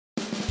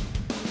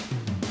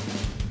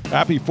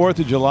Happy 4th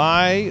of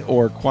July,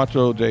 or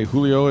Cuatro de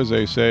Julio, as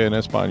they say in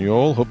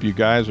Espanol. Hope you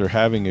guys are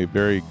having a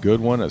very good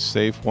one, a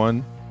safe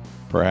one,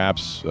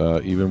 perhaps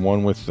even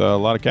one with a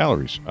lot of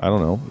calories. I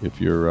don't know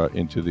if you're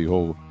into the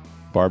whole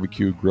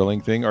barbecue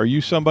grilling thing. Are you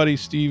somebody,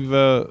 Steve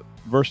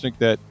Versnick,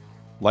 that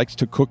likes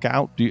to cook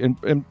out?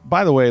 And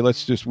by the way,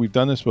 we've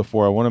done this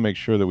before. I want to make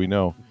sure that we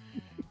know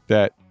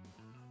that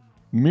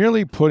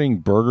merely putting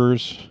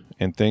burgers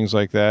and things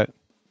like that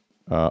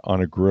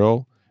on a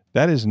grill,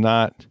 that is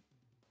not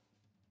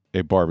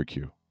a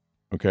barbecue.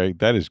 Okay,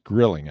 that is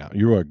grilling out.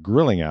 You are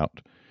grilling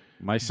out.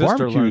 My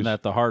sister learned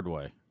that the hard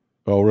way.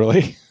 Oh,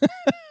 really?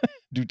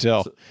 Do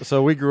tell.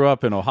 So we grew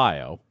up in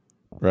Ohio,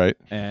 right?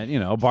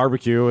 And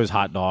barbecue is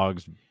hot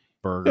dogs,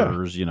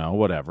 burgers,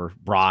 whatever,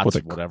 brats,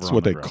 whatever. That's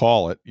what they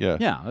call it. Yeah,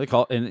 yeah, they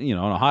call it. And in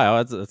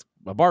Ohio, that's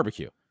a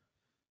barbecue.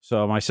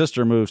 So my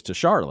sister moves to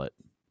Charlotte.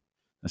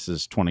 This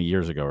is 20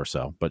 years ago or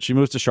so, but she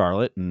moves to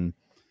Charlotte, and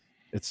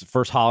it's the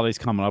first holidays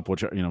coming up,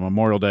 which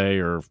Memorial Day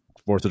or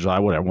 4th of July,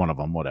 whatever, one of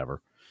them,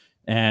 whatever.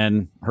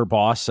 And her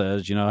boss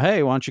says,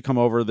 hey, why don't you come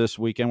over this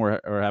weekend?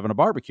 We're having a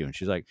barbecue. And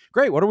she's like,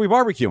 great. What are we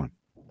barbecuing?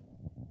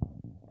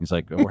 He's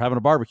like, we're having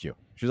a barbecue.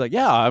 She's like,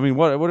 yeah, I mean,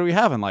 what are we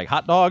having? Like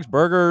hot dogs,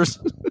 burgers?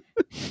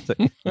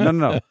 Like,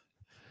 no.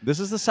 This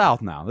is the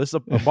South now. This is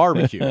a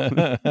barbecue.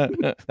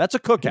 That's a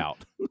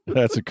cookout.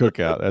 That's a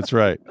cookout. That's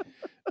right.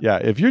 Yeah.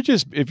 If you're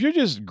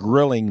just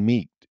grilling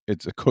meat,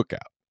 it's a cookout,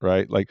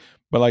 right?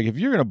 But if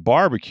you're going to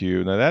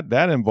barbecue, now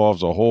that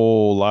involves a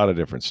whole lot of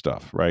different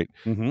stuff, right?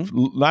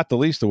 Mm-hmm. Not the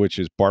least of which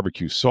is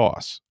barbecue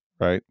sauce,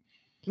 right?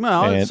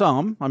 Well,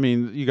 some. I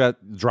mean, you got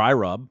dry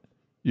rub.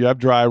 You have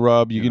dry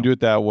rub. You can do it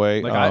that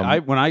way.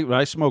 Like when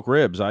I smoke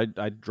ribs, I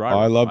dry.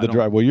 I love the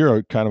dry. Well,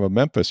 you're kind of a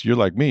Memphis. You're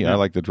like me. Yeah. I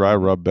like the dry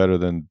rub better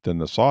than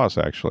the sauce,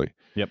 actually.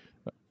 Yep.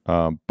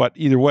 But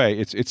either way,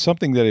 it's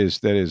something that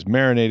is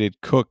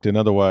marinated, cooked, and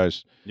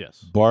otherwise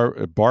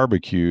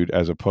barbecued,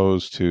 as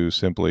opposed to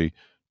simply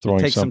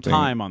throwing it takes something.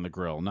 Some time on the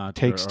grill.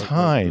 Takes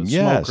time. The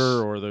yes.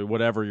 Smoker or the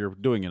whatever you're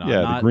doing it on.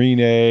 Yeah, the green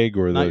egg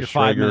or not the your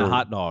Schrager. 5-minute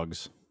hot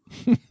dogs.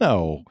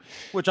 No.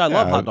 Which I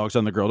love hot dogs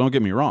on the grill. Don't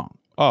get me wrong.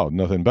 Oh,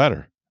 nothing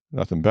better.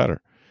 Nothing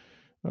better.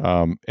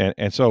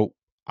 And so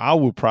I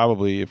would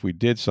probably, if we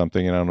did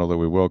something, and I don't know that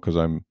we will because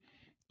I'm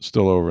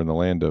still over in the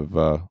land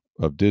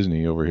of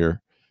Disney over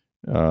here,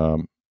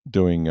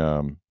 doing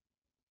the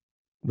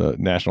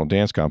national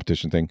dance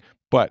competition thing.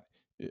 But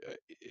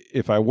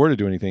if I were to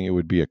do anything, it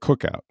would be a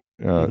cookout,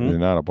 and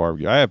not a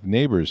barbecue. I have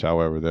neighbors,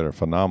 however, that are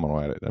phenomenal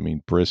at it. I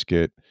mean,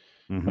 brisket,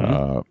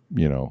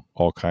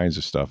 all kinds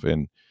of stuff,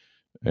 and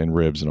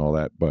ribs and all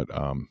that. But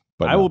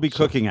I will be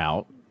cooking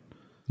out.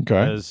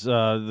 Okay. As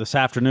this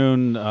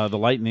afternoon, the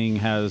Lightning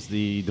has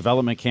the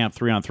development camp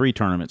 3-on-3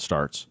 tournament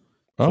starts.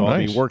 So I'll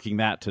be working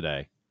that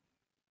today.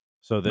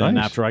 So then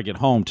after I get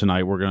home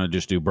tonight, we're going to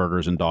just do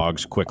burgers and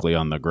dogs quickly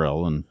on the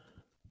grill. And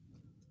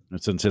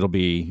since it'll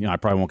be, I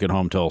probably won't get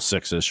home till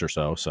 6-ish or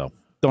so. So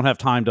don't have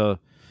time to,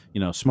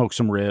 smoke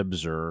some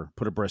ribs or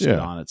put a brisket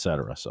on, et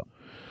cetera. So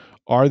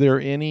are there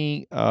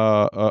anybody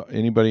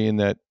in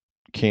that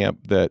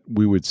camp that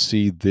we would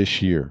see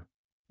this year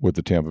with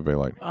the Tampa Bay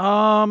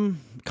Lightning?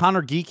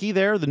 Connor Geeky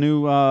there, the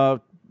new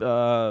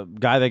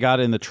guy they got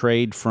in the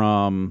trade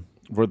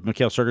with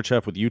Mikhail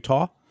Sergachev with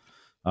Utah.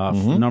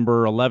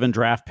 Number 11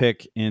 draft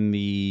pick in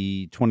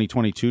the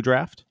 2022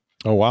 draft.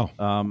 Oh, wow.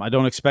 I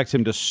don't expect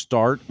him to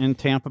start in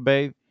Tampa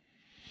Bay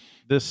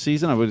this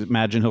season. I would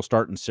imagine he'll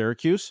start in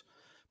Syracuse,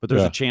 but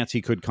there's a chance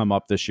he could come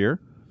up this year.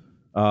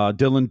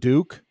 Dylan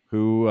Duke,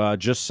 who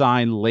just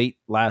signed late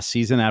last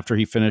season after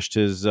he finished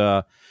his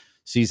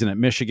season at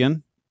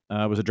Michigan.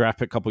 Was a draft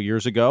pick a couple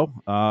years ago.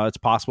 It's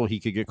possible he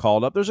could get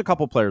called up. There's a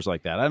couple players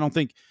like that. I don't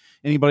think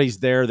anybody's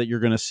there that you're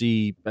going to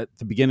see at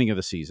the beginning of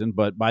the season,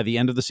 but by the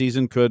end of the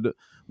season, could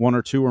one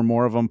or two or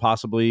more of them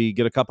possibly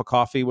get a cup of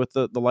coffee with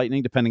the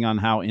Lightning, depending on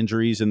how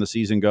injuries in the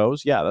season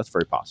goes? Yeah, that's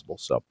very possible.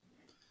 So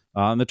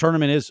and the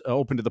tournament is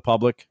open to the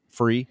public,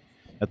 free,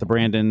 at the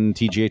Brandon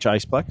TGH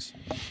Iceplex.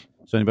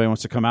 So anybody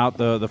wants to come out,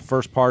 the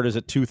first part is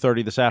at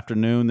 2:30 this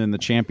afternoon, then the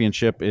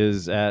championship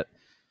is at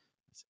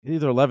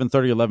either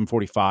 11:30 or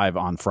 11:45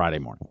 on Friday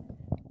morning.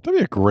 That'd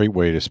be a great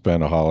way to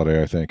spend a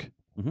holiday, I think.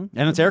 And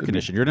it's air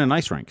conditioned. You're in an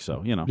ice rink,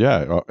 so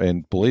Yeah,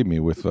 and believe me,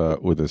 with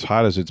as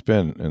hot as it's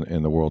been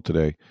in the world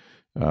today,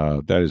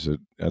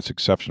 that's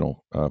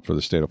exceptional for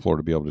the state of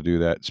Florida to be able to do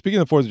that. Speaking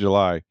of the 4th of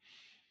July,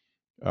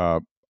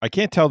 I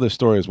can't tell this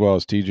story as well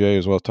as TJ,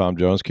 as well as Tom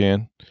Jones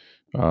can,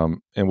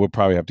 and we'll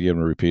probably have to get him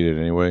to repeat it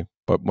anyway.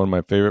 But one of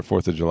my favorite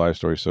 4th of July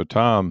stories. So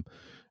Tom,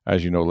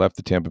 as you know, left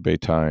the Tampa Bay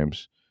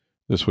Times.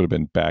 This would have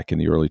been back in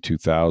the early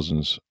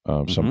 2000s,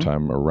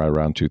 sometime or right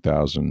around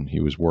 2000. He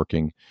was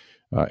working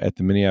at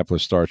the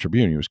Minneapolis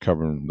Star-Tribune. He was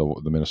covering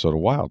the Minnesota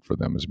Wild for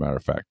them, as a matter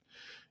of fact,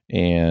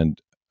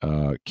 and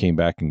came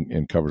back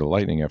and covered the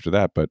Lightning after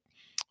that, but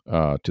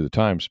to the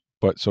Times.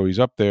 But so he's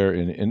up there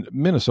in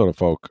Minnesota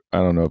folk. I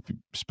don't know if you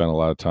spent a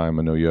lot of time.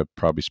 I know you have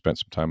probably spent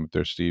some time up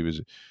there, Steve.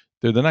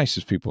 They're the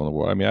nicest people in the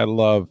world. I mean, I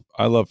love,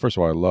 first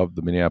of all, I love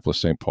the Minneapolis,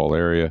 St. Paul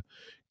area.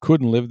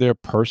 Couldn't live there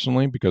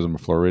personally because I'm a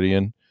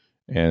Floridian.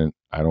 and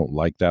I don't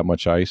like that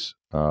much ice.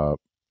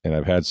 And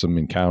I've had some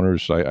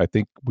encounters. I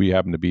think we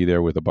happened to be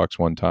there with the Bucks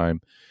one time,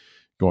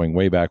 going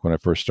way back when I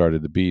first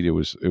started the beat. It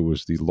was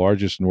the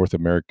largest North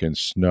American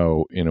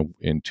snow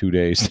in 2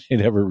 days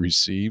they'd ever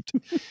received.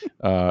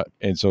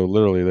 And so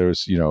literally there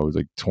was,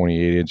 like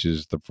 28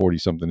 inches to 40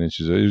 something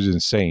inches. It was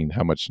insane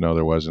how much snow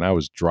there was. And I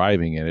was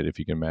driving in it, if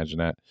you can imagine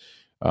that.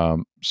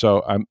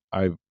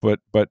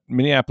 But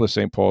Minneapolis,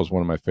 St. Paul is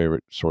one of my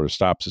favorite sort of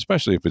stops,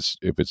 especially if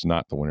it's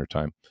not the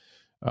wintertime.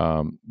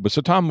 But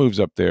so Tom moves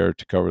up there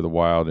to cover the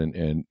Wild,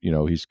 and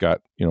he's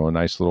got a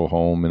nice little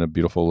home in a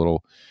beautiful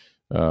little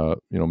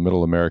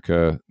middle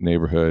America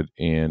neighborhood,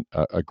 and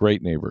a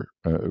great neighbor,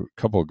 a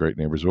couple of great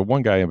neighbors, but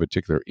one guy in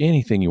particular.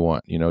 Anything you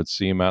want, to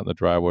see him out in the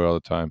driveway all the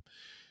time.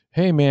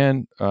 Hey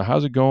man,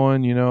 how's it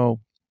going?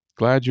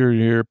 Glad you're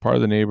here, part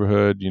of the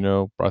neighborhood.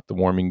 Brought the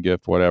warming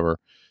gift, whatever.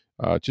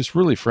 Just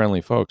really friendly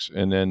folks.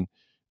 And then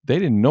they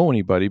didn't know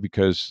anybody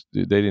because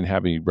they didn't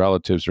have any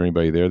relatives or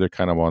anybody there. They're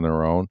kind of on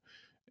their own.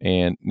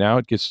 And now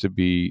it gets to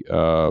be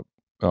a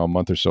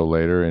month or so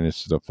later, and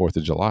it's the 4th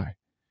of July.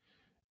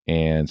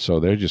 And so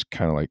they're just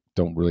kind of like,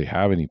 don't really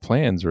have any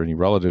plans or any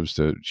relatives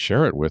to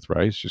share it with,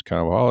 right? It's just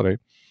kind of a holiday.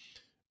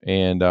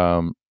 And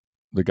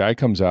the guy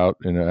comes out,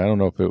 and I don't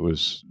know if it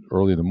was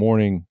early in the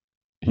morning.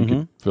 He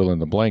could fill in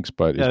the blanks,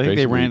 but I think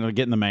they ran to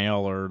get in the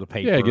mail or the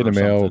paper. Yeah, get in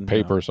the mail,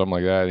 paper, or something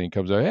like that. And he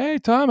comes out, hey,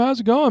 Tom, how's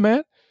it going,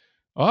 man?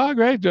 Oh,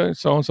 great.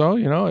 So-and-so,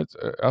 it's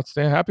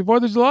outstanding. Happy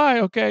 4th of July.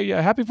 Okay,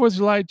 yeah, happy 4th of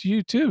July to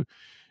you, too.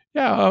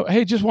 Yeah,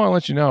 hey, just want to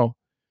let you know,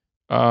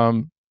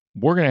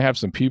 we're going to have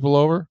some people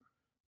over.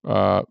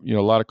 A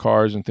lot of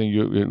cars and things.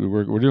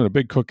 We're doing a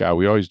big cookout.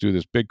 We always do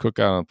this big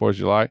cookout on 4th of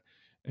July.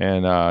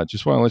 And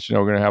just want to let you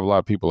know, we're going to have a lot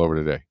of people over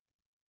today.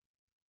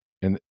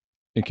 And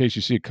in case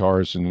you see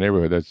cars in the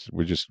neighborhood,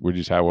 we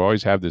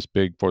always have this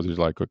big 4th of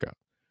July cookout.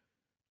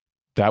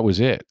 That was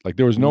it. Like,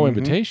 there was no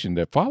invitation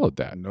that followed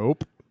that.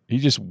 Nope. He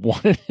just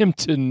wanted him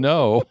to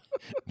know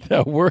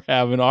that we're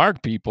having our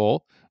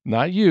people,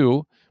 not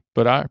you,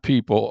 but our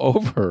people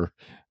over.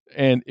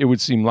 And it would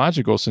seem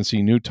logical, since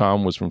he knew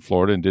Tom was from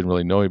Florida and didn't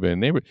really know anybody in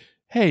the neighborhood.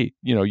 Hey,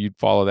 you'd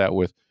follow that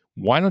with,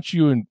 why don't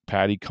you and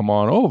Patty come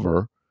on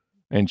over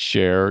and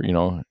share,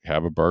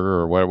 have a burger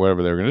or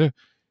whatever they were going to do.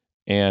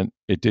 And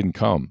it didn't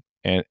come.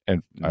 And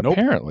nope.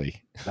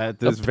 apparently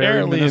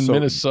very in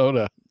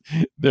Minnesota,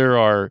 there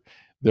are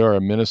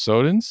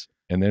Minnesotans,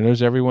 and then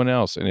there's everyone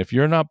else. And if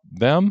you're not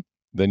them,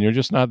 then you're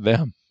just not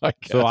them. I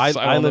guess. So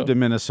I lived in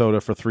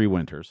Minnesota for 3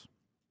 winters.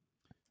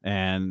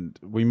 And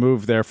we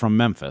moved there from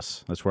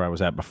Memphis. That's where I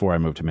was at before I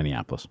moved to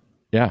Minneapolis.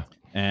 Yeah.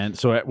 And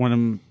so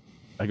when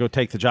I go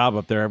take the job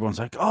up there, everyone's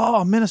like,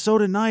 oh,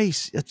 Minnesota,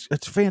 nice.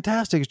 It's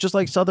fantastic. It's just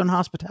like Southern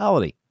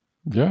hospitality.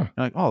 Yeah. You're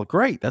like, oh,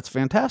 great. That's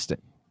fantastic.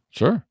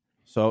 Sure.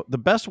 So the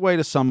best way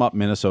to sum up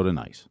Minnesota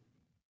nice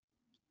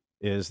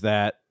is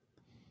that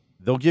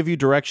they'll give you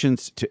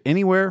directions to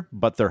anywhere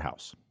but their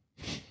house.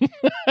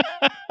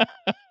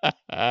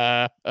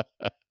 That's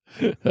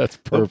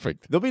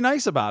perfect. They'll be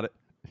nice about it.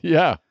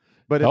 Yeah.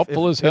 But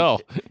helpful as hell.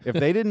 If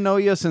they didn't know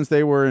you since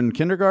they were in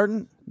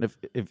kindergarten,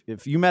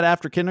 if you met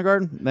after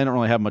kindergarten, they don't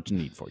really have much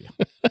need for you.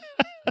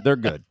 They're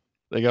good.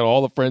 They got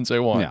all the friends they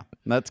want. Yeah,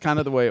 that's kind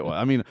of the way it was.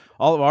 I mean,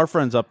 all of our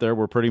friends up there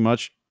were pretty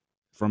much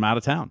from out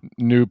of town.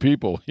 New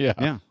people. Yeah.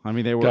 Yeah. I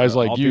mean, they were guys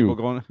like all you. People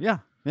going, yeah,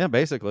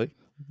 basically.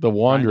 The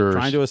Wanderers.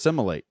 Trying to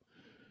assimilate.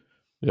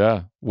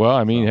 Yeah. Well,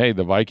 I mean, hey,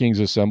 the Vikings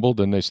assembled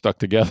and they stuck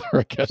together,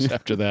 I guess,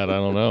 after that. I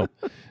don't know.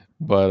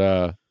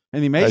 But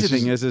and the amazing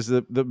thing is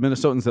the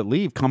Minnesotans that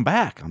leave come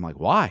back. I'm like,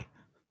 why?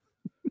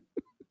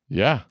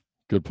 Yeah,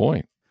 good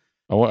point.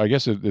 Oh, I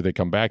guess if they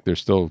come back, they're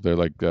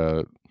like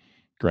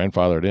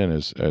grandfathered in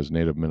as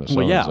native Minnesotans.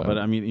 Well, yeah, but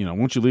I mean,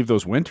 once you leave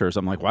those winters,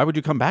 I'm like, why would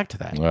you come back to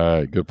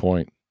that? Good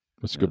point.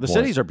 That's a good point. The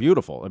cities are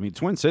beautiful. I mean,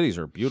 Twin Cities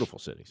are beautiful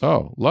cities.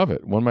 Oh, love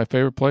it. One of my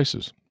favorite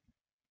places.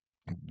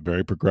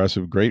 Very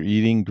progressive, great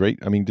eating, great.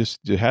 I mean,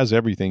 it has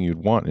everything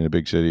you'd want in a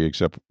big city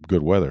except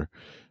good weather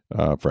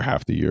for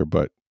half the year.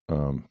 But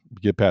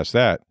get past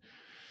that,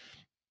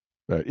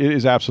 it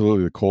is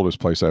absolutely the coldest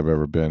place I've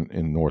ever been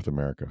in North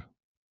America.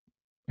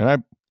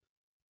 And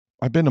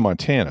I've been to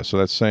Montana, so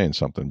that's saying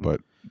something.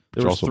 But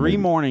there was 3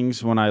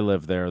 mornings when I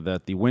lived there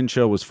that the wind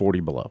chill was 40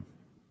 below.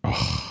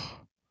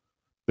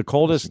 The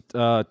coldest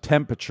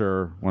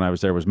temperature when I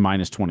was there was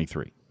minus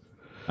 23.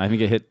 I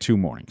think it hit 2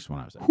 mornings when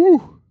I was there.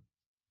 Whew.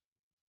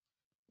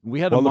 We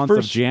had a month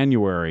of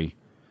January.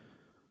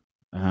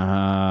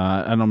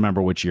 I don't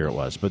remember which year it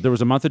was, but there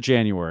was a month of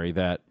January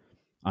that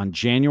on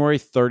January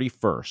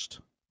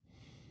 31st,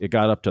 it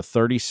got up to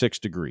 36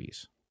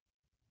 degrees.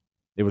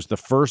 It was the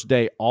first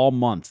day all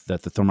month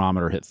that the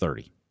thermometer hit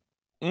 30.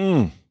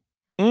 And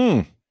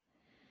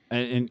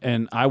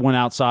I went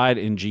outside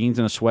in jeans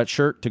and a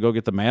sweatshirt to go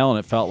get the mail, and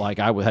it felt like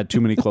I had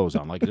too many clothes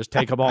on. Like, just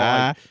take them all.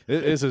 Like,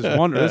 this is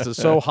wonderful. This is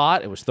so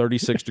hot. It was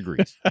 36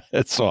 degrees.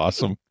 It's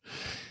awesome.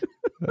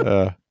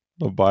 The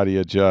body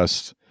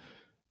adjusts.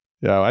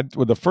 Yeah,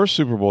 with the first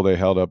Super Bowl they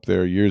held up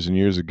there years and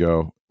years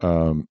ago,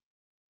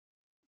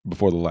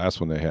 before the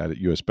last one they had at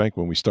U.S. Bank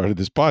when we started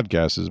this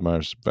podcast, as a matter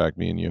of fact,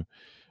 me and you,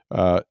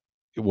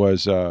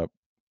 was I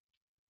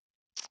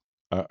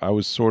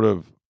was sort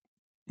of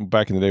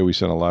back in the day. We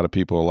sent a lot of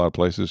people a lot of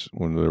places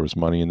when there was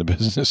money in the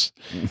business,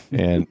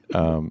 and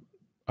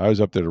I was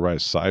up there to write a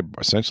side.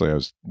 Essentially, I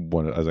was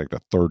like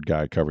the third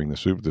guy covering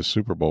the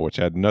Super Bowl, which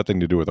had nothing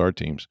to do with our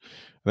teams.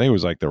 I think it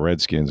was like the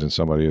Redskins and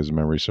somebody, as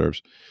memory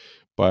serves.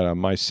 But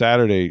my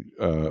Saturday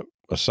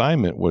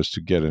assignment was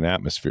to get an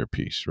atmosphere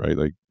piece, right?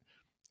 Like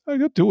I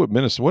got to do what do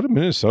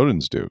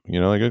Minnesotans do,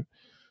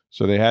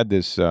 so they had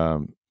this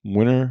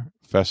winter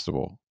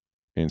festival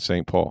in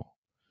St. Paul,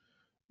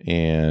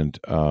 and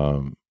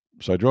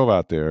so I drove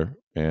out there,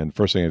 and the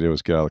first thing I did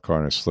was get out of the car,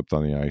 and I slipped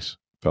on the ice,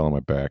 fell on my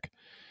back.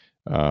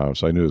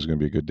 So I knew it was going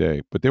to be a good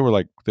day. But they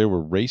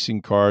were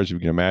racing cars. You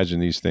can imagine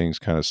these things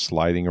kind of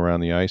sliding around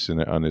the ice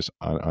and on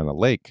a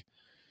lake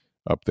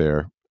up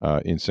there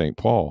in St.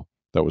 Paul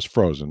that was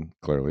frozen,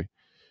 clearly.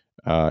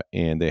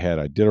 And they had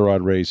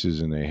Iditarod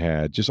races, and they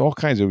had just all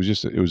kinds. It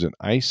was an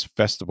ice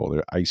festival.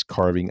 There, ice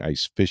carving,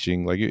 ice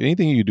fishing, like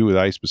anything you do with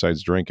ice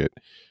besides drink it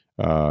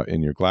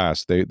in your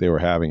glass. They were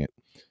having it,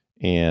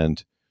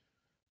 and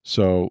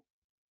so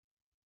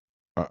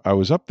I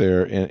was up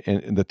there,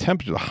 and the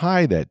temperature, the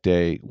high that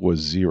day was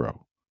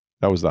 0.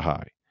 That was the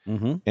high.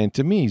 Mm-hmm. And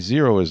to me,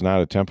 0 is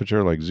not a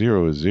temperature. Like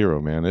 0 is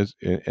 0, man.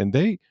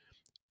 It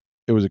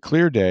was a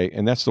clear day,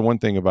 and that's the one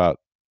thing about,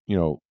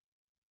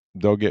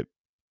 they'll get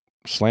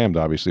slammed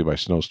obviously by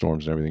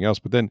snowstorms and everything else,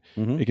 but then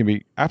it can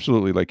be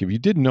absolutely, like, if you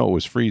didn't know it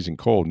was freezing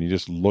cold and you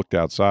just looked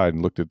outside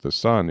and looked at the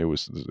sun, it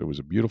was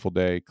a beautiful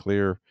day,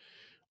 clear,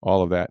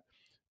 all of that.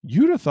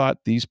 You'd have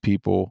thought these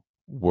people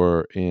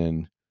were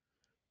in,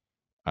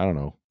 I don't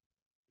know,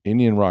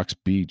 Indian Rocks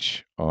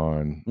Beach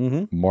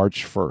on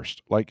March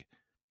 1st. Like,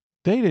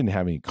 they didn't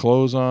have any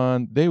clothes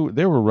on. They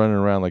were running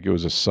around like it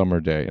was a summer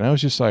day. And I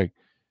was just like,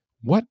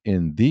 what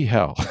in the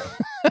hell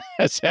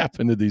has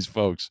happened to these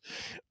folks?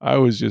 I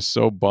was just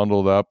so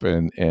bundled up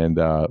and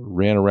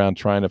ran around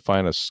trying to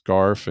find a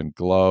scarf and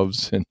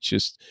gloves and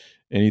just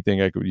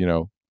anything I could,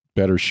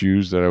 better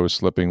shoes that I was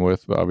slipping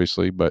with,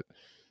 obviously. But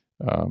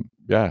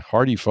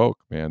hardy folk,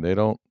 man. They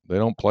don't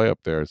play up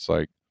there. It's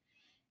like,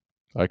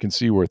 I can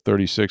see where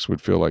 36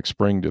 would feel like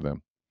spring to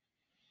them.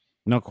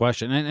 No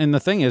question. And the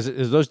thing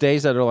is those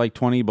days that are like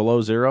 20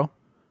 below 0,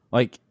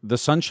 like the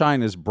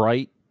sunshine is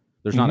bright.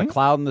 There's not a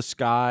cloud in the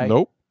sky.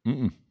 Nope.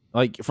 Mm-mm.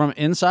 Like from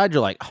inside,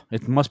 you're like, oh,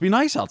 it must be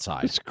nice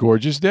outside. It's a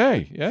gorgeous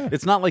day. Yeah.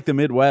 It's not like the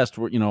Midwest,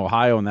 where,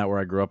 Ohio and that where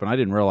I grew up, and I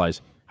didn't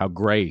realize how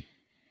gray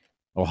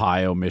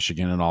Ohio,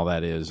 Michigan, and all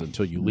that is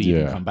until you leave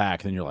and come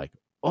back. Then you're like,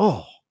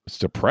 oh. It's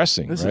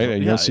depressing, right?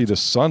 And you don't see the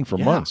sun for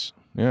months.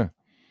 Yeah.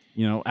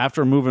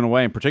 After moving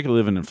away, and particularly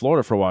living in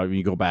Florida for a while, when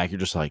you go back, you're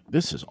just like,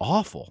 this is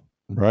awful.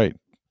 Right.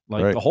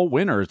 Like the whole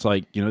winter, it's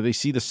like, they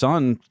see the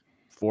sun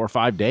 4 or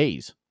 5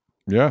 days.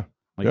 Yeah.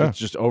 Like it's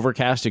just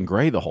overcast and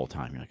gray the whole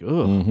time. You're like,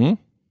 ugh. Mm-hmm.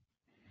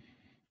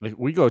 Like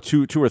we go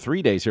 2 or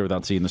 3 days here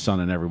without seeing the sun,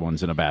 and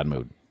everyone's in a bad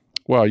mood.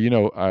 Well,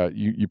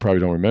 you probably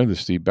don't remember this,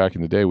 Steve. Back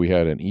in the day, we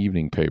had an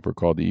evening paper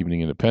called the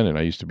Evening Independent.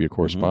 I used to be a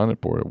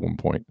correspondent for it at one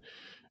point.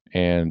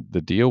 And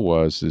the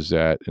deal is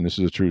that, and this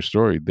is a true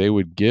story, they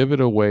would give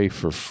it away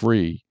for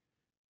free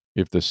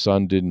if the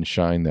sun didn't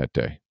shine that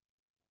day.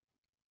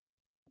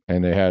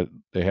 And they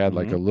had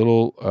like a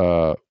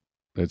little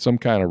they had some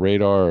kind of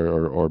radar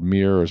or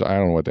mirrors. I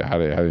don't know how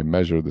they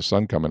measure the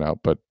sun coming out,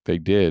 but they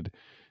did.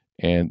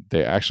 And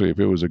they actually, if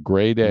it was a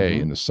gray day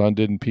and the sun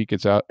didn't peek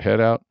its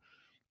head out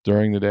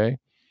during the day,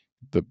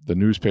 the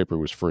newspaper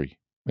was free.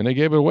 And they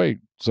gave it away,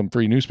 some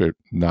free newspaper.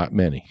 Not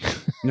many.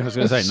 I was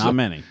going to say, not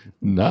many.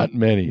 Not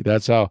many.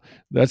 That's how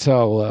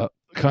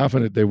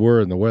confident they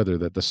were in the weather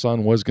that the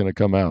sun was going to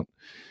come out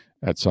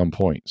at some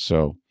point.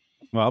 So,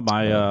 well,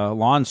 my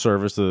lawn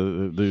service,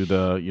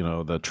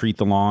 the treat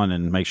the lawn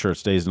and make sure it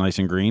stays nice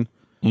and green.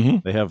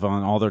 They have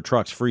on all their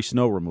trucks free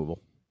snow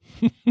removal.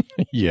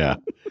 Yeah.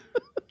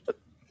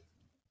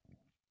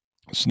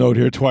 Snowed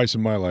here twice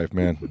in my life,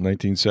 man.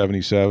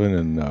 1977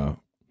 and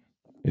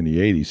in the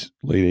 80s,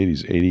 late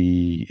 80s,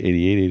 80,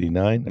 88,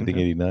 89, I think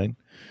 89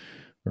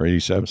 or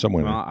 87,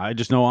 somewhere. Well, I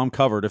just know I'm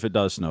covered if it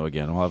does snow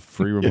again. I'll have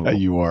free removal. Yeah,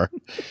 you are.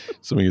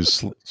 Somebody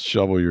can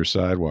shovel your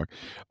sidewalk.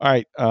 All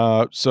right,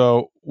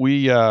 so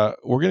we're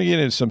going to get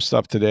into some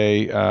stuff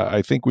today.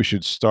 I think we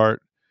should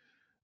start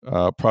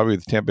probably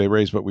with the Tampa Bay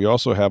Rays, but we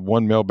also have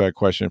one mailbag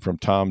question from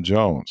Tom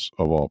Jones,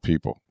 of all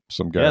people.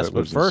 Some guy. Yes,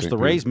 but first, the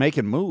Rays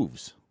making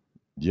moves.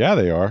 Yeah,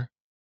 they are.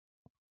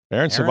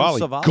 Aaron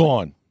Civale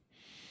gone.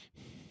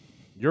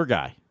 Your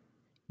guy.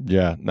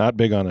 Yeah, not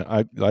big on it.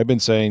 I've been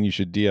saying you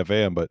should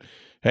DFA him, but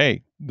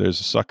hey, there's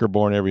a sucker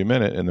born every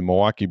minute, and the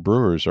Milwaukee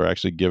Brewers are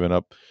actually giving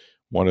up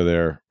one of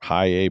their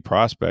high A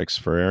prospects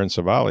for Aaron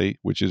Civale,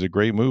 which is a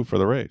great move for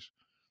the Rays.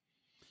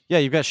 Yeah,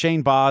 you've got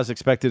Shane Baz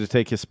expected to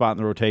take his spot in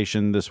the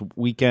rotation this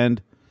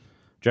weekend.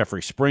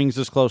 Jeffrey Springs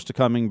is close to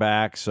coming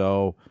back,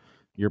 so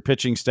your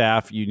pitching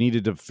staff, you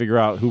needed to figure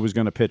out who was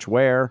going to pitch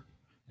where.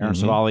 Aaron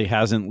Civale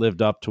hasn't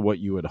lived up to what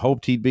you had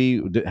hoped he'd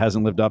be,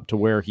 hasn't lived up to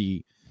where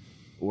he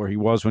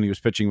was when he was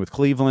pitching with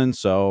Cleveland.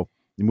 So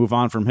you move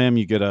on from him.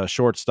 You get a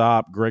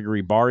shortstop,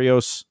 Gregory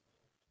Barrios,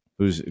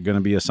 who's going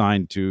to be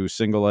assigned to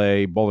Single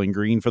A Bowling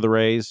Green for the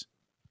Rays,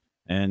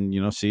 and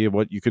see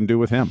what you can do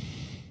with him.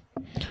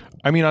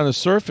 I mean, on the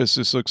surface,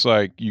 this looks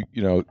like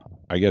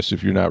I guess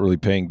if you're not really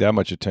paying that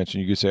much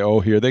attention, you could say, "Oh,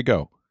 here they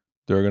go.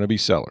 They're going to be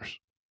sellers."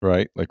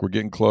 Right? Like we're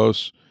getting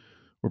close.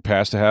 We're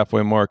past the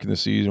halfway mark in the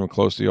season. We're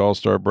close to the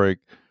All-Star break.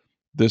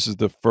 This is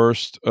the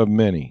first of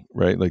many,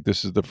 right? Like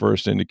this is the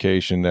first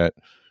indication that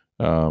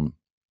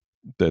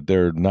that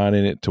they're not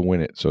in it to win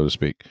it, so to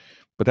speak.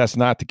 But that's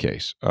not the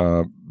case.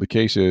 The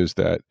case is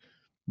that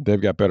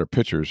they've got better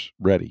pitchers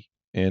ready,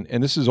 and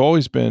this has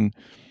always been,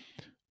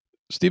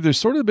 Steve. There's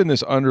sort of been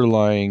this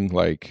underlying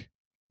like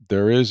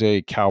there is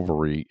a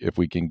cavalry if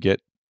we can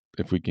get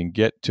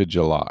to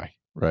July,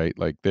 right?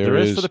 Like there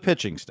is for the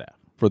pitching staff.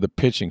 For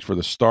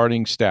the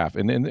starting staff.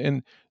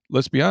 And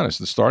let's be honest,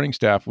 the starting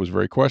staff was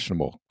very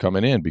questionable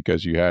coming in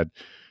because you had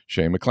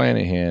Shane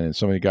McClanahan and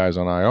so many guys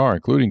on IR,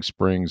 including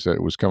Springs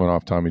that was coming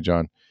off Tommy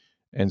John.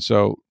 And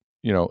so,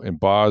 and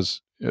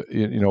Boz,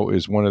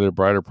 is one of their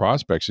brighter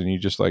prospects. And you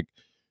just like,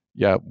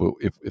 yeah, well,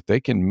 if they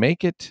can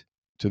make it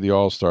to the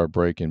All-Star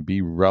break and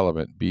be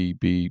relevant,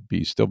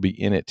 still be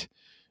in it,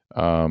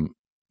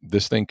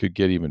 this thing could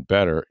get even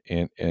better.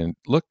 And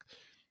look,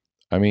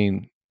 I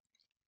mean,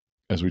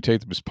 as we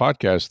take this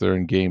podcast, they're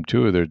in game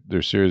 2 of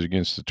their series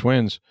against the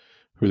Twins,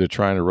 who they're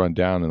trying to run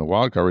down in the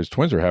wild card race.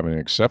 Twins are having an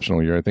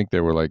exceptional year. I think they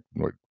were like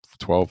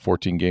 12,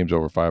 14 games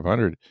over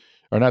 500.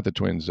 Or not the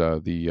Twins,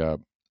 the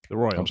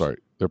Royals. I'm sorry.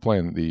 They're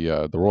playing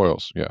the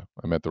Royals. Yeah,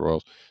 I meant the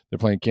Royals. They're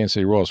playing Kansas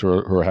City Royals, who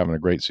are having a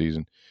great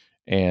season.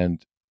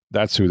 And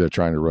that's who they're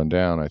trying to run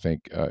down, I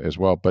think, as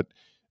well. But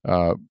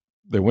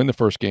they win the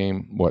first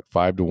game,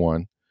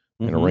 5-1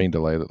 in a rain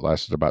delay that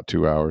lasted about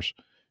 2 hours.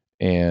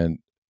 And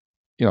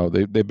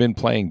they've been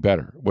playing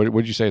better. What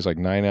would you say is like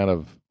 9 out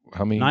of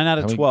how many? 9 out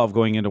of 12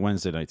 going into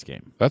Wednesday night's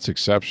game. That's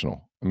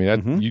exceptional. I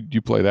mean,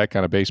 you play that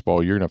kind of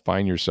baseball, you're going to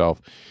find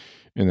yourself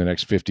in the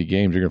next 50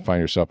 games. You're going to find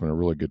yourself in a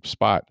really good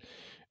spot.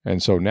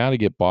 And so now to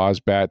get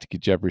Boz back, to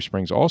get Jeffrey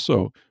Springs,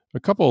 also a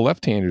couple of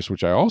left-handers,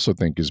 which I also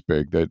think is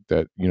big.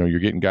 That you're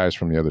getting guys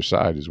from the other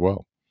side as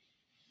well.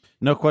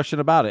 No question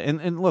about it.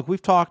 And look,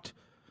 we've talked.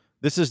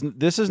 This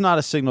is not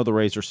a signal the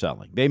Rays are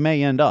selling. They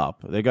may end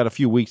up. They got a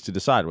few weeks to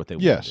decide what they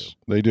want to do. Yes,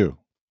 they do.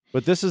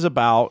 But this is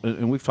about,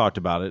 and we've talked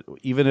about it,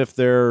 even if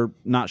they're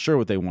not sure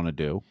what they want to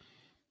do,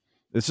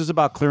 this is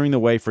about clearing the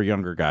way for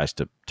younger guys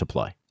to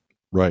play.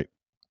 Right.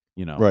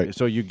 Right.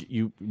 So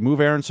you move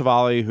Aaron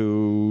Civale,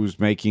 who's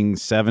making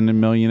 $7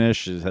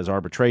 million-ish, has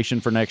arbitration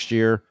for next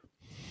year.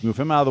 Move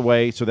him out of the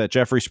way so that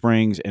Jeffrey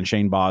Springs and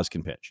Shane Boz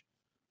can pitch.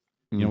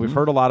 We've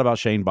heard a lot about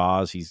Shane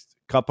Boz. He's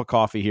a cup of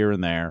coffee here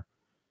and there.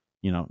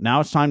 Now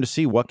it's time to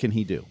see what can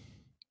he do.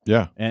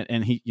 Yeah.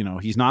 And he,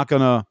 he's not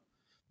going to,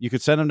 you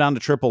could send him down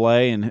to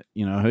AAA and,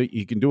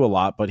 he can do a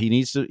lot, but he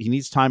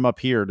needs time up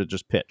here to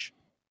just pitch.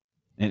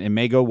 And it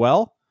may go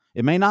well.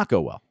 It may not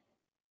go well.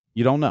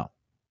 You don't know,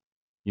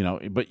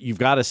 but you've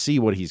got to see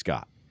what he's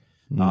got.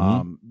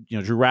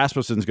 Drew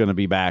Rasmussen's going to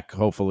be back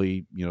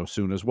hopefully,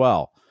 soon as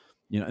well.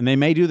 And they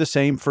may do the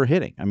same for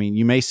hitting. I mean,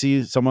 you may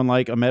see someone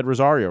like Ahmed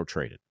Rosario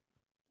traded,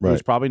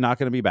 who's probably not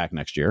going to be back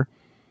next year.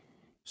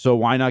 So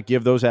why not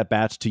give those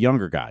at-bats to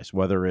younger guys,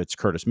 whether it's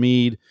Curtis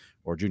Mead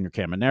or Junior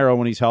Caminero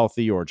when he's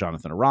healthy, or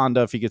Jonathan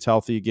Aranda if he gets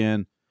healthy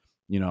again.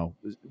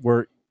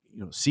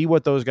 See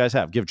what those guys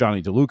have. Give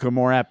Johnny DeLuca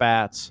more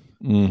at-bats,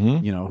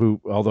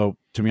 who, although,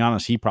 to be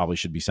honest, he probably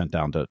should be sent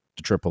down to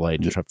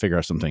AAA to try to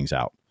figure some things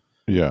out.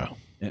 Yeah.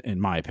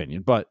 In my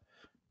opinion. But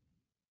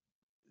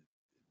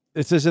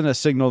this isn't a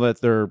signal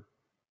that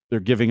they're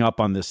giving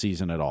up on this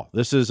season at all.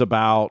 This is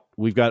about,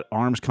 we've got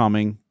arms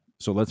coming,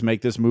 so let's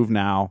make this move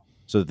now,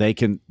 so that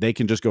they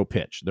can just go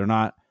pitch. They're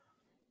not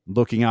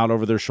looking out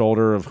over their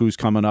shoulder of who's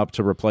coming up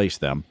to replace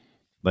them.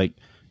 Like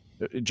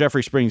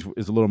Jeffrey Springs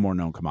is a little more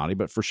known commodity,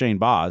 but for Shane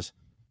Boz,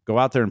 go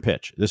out there and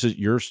pitch. This is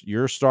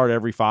your start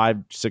every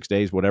 5-6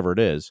 days, whatever it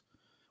is,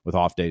 with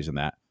off days and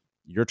that.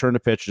 Your turn to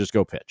pitch, just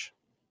go pitch.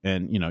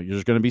 And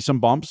there's going to be some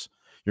bumps.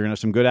 You're going to have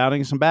some good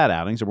outings, some bad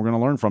outings, and we're going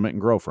to learn from it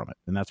and grow from it.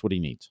 And that's what he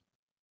needs.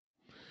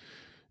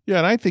 Yeah,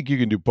 and I think you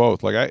can do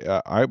both. Like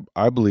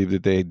I believe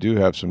that they do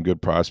have some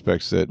good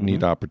prospects that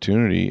need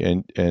opportunity,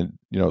 and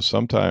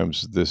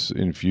sometimes this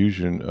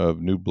infusion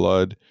of new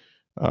blood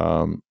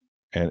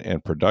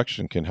and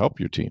production can help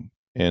your team.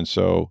 And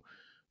so,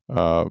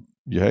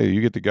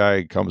 you get the guy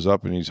who comes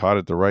up and he's hot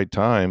at the right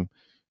time.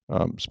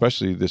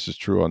 Especially this is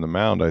true on the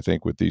mound. I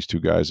think with these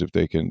two guys, if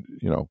they can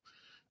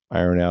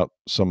iron out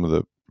some of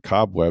the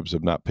cobwebs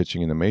of not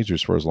pitching in the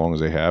majors for as long as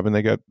they have,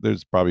 and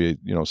there's probably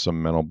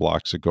some mental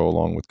blocks that go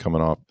along with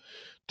coming off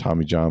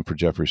Tommy John for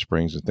Jeffrey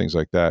Springs and things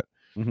like that.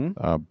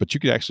 But you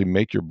could actually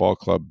make your ball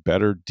club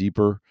better,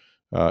 deeper,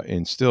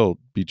 and still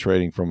be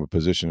trading from a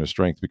position of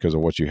strength because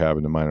of what you have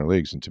in the minor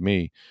leagues. And to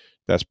me,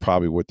 that's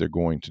probably what they're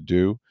going to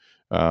do.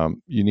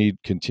 You need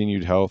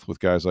continued health with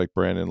guys like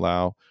Brandon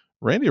Lau.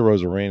 Randy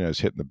Arozarena is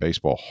hitting the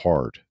baseball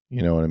hard.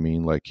 You know what I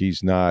mean? Like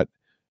he's not.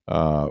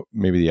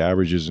 Maybe the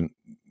average isn't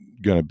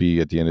going to be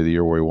at the end of the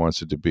year where he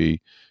wants it to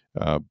be,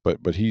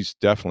 but he's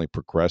definitely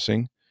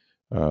progressing.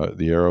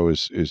 The arrow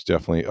is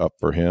definitely up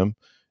for him,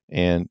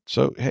 And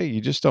so, hey,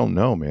 you just don't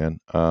know, man.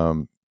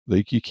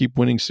 Like, you keep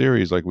winning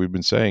series, like we've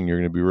been saying, you're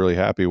going to be really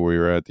happy where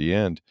you're at the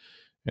end,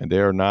 and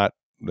they're not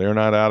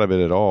out of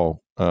it at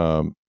all.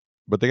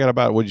 But they got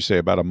about, what'd you say,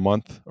 about a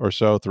month or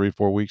so,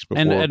 3-4 weeks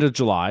before end of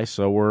July.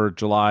 So we're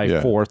July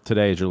 4th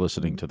today as you're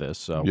listening to this.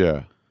 So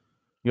yeah,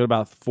 you got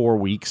about 4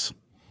 weeks,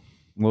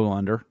 a little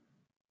under.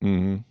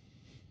 Mm-hmm.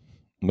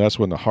 And that's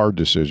when the hard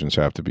decisions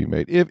have to be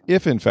made.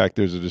 If in fact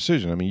there's a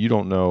decision. I mean, you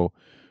don't know,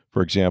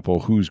 for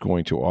example, who's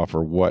going to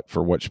offer what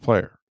for which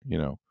player, you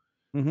know.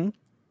 Mm-hmm.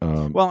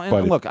 Well,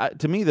 and look,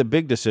 to me, the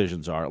big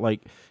decisions are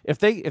like if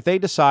they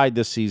decide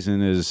this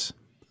season is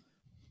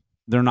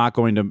they're not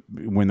going to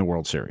win the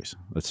World Series,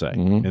 let's say,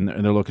 and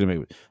they're looking to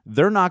make,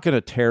 they're not going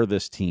to tear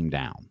this team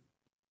down.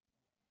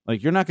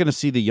 Like, you're not going to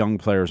see the young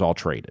players all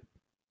traded,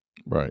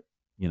 right?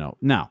 You know,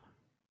 now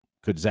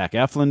could Zach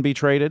Eflin be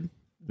traded?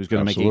 Who's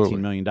going to make $18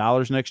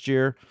 million next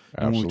year?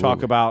 And when we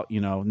talk about,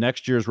 you know,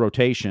 next year's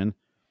rotation,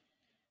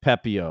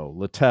 Pepio,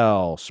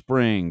 Littell,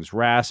 Springs,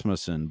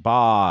 Rasmussen,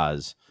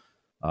 Boz.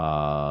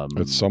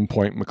 At some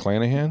point,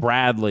 McClanahan?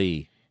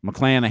 Bradley,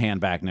 McClanahan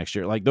back next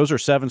year. Like, those are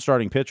 7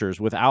 starting pitchers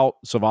without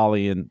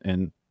Civale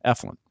and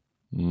Eflin.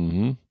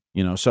 Mm-hmm.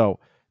 You know, so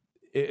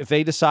if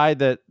they decide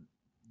that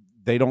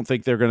they don't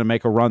think they're going to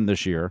make a run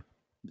this year,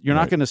 you're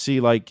not going to see,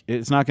 like,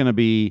 it's not going to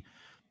be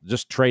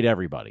just trade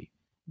everybody.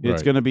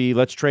 It's going to be,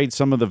 let's trade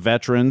some of the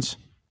veterans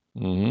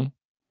and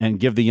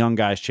give the young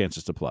guys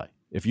chances to play.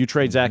 If you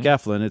trade Zach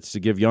Eflin, it's to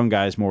give young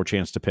guys more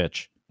chance to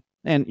pitch.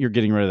 And you're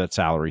getting rid of that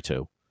salary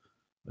too.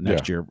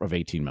 Next year of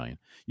 $18 million.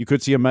 You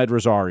could see Ahmed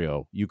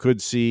Rosario. You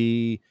could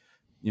see,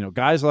 you know,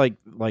 guys like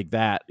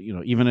that, you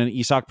know, even an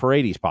Isaac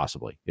Paredes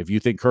possibly. If you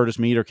think Curtis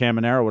Mead or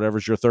Caminero,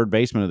 whatever's your third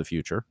baseman of the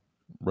future,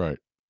 right,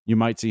 you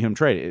might see him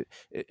trade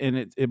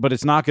it. But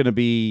it's not going to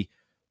be,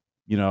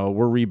 you know,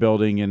 we're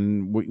rebuilding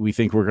and we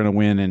think we're going to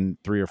win in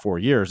 3 or 4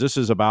 years. This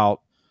is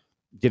about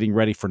getting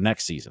ready for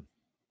next season.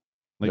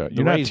 Like,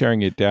 you're not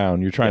tearing it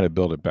down. You're trying to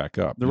build it back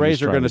up. The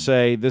Rays are going to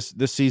say this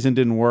season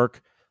didn't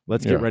work.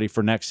 Let's get ready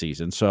for next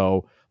season.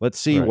 So let's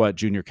see what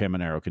Junior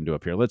Caminero can do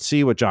up here. Let's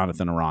see what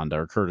Jonathan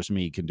Aranda or Curtis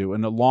Mead can do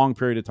in a long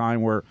period of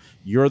time where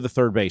you're the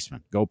third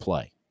baseman. Go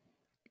play.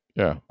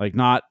 Yeah. Like,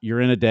 not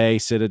you're in a day,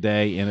 sit a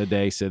day, in a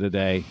day, sit a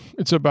day.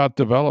 It's about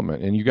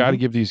development, and you got to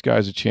give these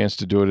guys a chance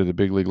to do it at the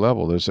big league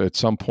level. There's at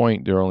some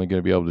point they're only going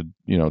to be able to,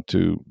 you know,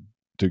 to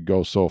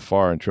go so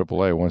far in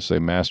AAA. Once they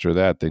master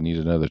that, they need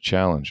another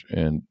challenge.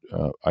 And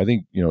I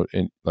think, you know,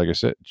 and like I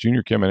said,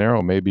 Junior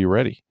Caminero may be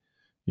ready.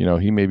 You know,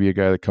 he may be a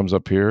guy that comes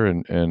up here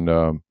and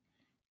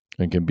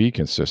can be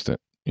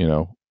consistent, you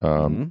know,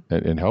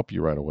 and help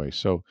you right away.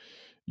 So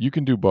you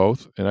can do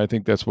both, and I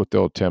think that's what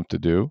they'll attempt to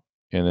do.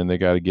 And then they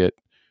got to get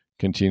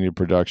continued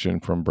production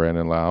from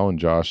Brandon Lau and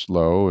Josh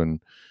Lowe.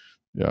 And,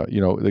 you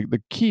know,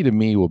 the key to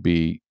me will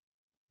be,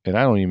 and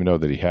I don't even know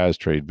that he has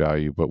trade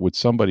value, but would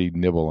somebody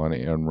nibble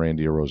on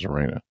Randy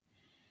Arozarena?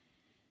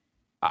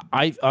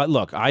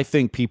 Look, I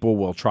think people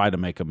will try to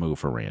make a move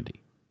for Randy.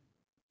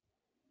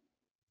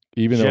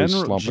 Even though he's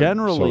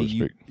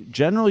slumping,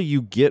 generally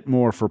you get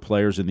more for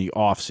players in the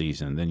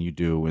offseason than you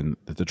do in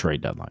the trade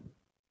deadline.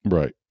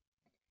 Right.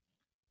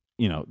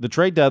 You know, the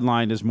trade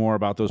deadline is more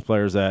about those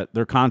players that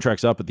their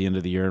contract's up at the end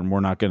of the year and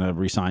we're not going to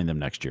re-sign them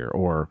next year,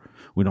 or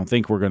we don't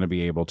think we're going to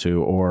be able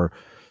to, or,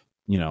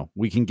 you know,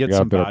 we can get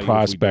some value. A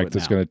prospect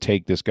that's going to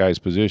take this guy's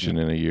position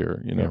in a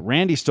year. You know,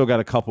 Randy's still got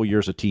a couple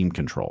years of team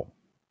control.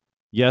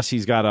 Yes,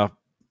 he's got a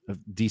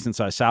decent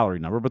sized salary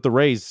number, but the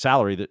Rays'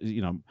 salary that,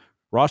 you know,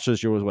 Ross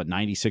this year was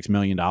 $96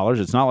 million.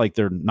 It's not like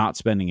they're not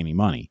spending any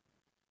money.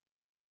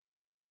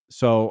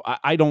 So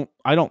I don't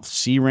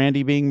see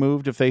Randy being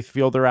moved if they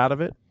feel they're out of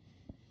it,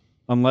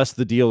 unless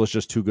the deal is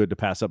just too good to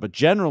pass up. But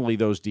generally,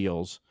 those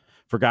deals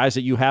for guys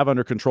that you have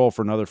under control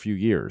for another few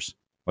years,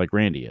 like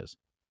Randy is,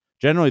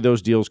 generally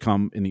those deals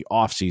come in the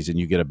offseason.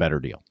 You get a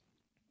better deal.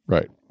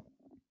 Right.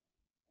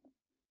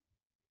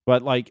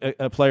 But like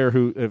a player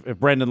who, if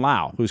Brandon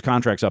Lau, whose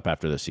contract's up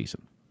after this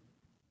season,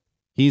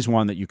 he's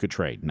one that you could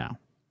trade now.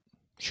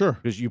 Sure.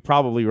 Because you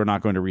probably were not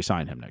going to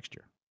re-sign him next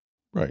year.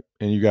 Right.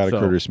 And you got a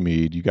Curtis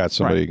Mead. You got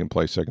somebody who can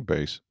play second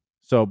base.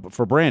 So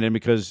for Brandon,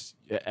 because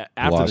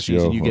after the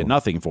season you get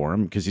nothing for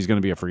him because he's going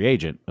to be a free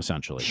agent,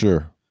 essentially.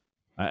 Sure.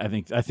 I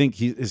think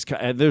he is.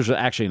 There's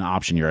actually an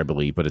option here, I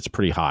believe, but it's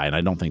pretty high, and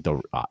I don't think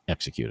they'll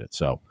execute it.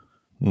 So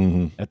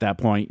at that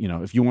point, you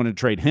know, if you want to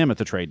trade him at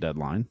the trade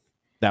deadline,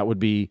 that would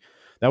be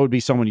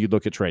someone you'd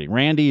look at trading.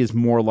 Randy is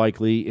more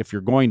likely, if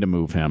you're going to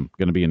move him,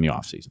 going to be in the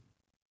offseason.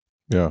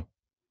 Yeah.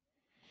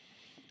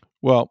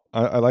 Well,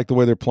 I like the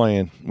way they're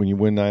playing. When you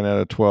win 9 out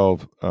of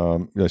 12,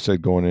 I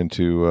said going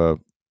into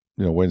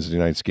Wednesday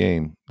night's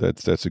game,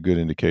 that's a good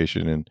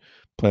indication. And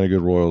playing a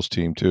good Royals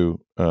team too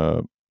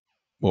will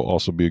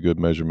also be a good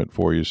measurement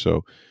for you.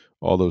 So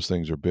all those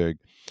things are big.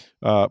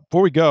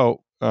 Before we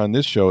go on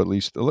this show, at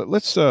least,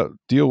 let's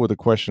deal with a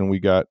question we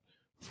got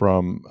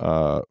from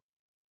a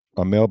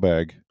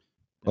mailbag.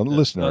 A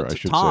listener, I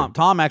should say.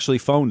 Tom actually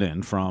phoned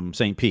in from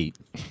St. Pete.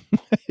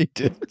 He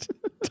did.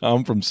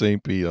 Tom from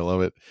St. Pete. I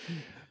love it.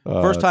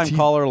 First-time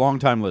caller,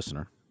 long-time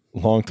listener.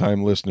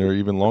 longtime listener,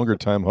 even longer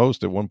time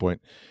host at one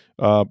point.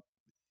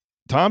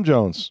 Tom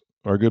Jones,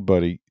 our good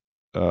buddy,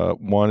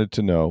 wanted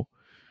to know,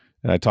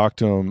 and I talked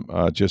to him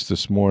just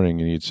this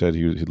morning, and he'd said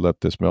he'd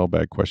left this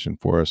mailbag question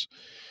for us.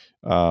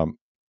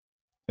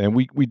 And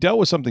we dealt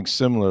with something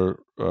similar,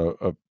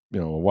 a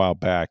while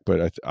back,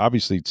 but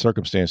obviously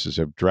circumstances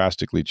have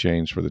drastically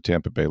changed for the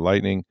Tampa Bay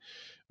Lightning.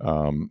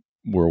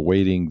 We're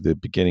awaiting the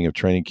beginning of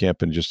training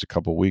camp in just a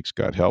couple of weeks.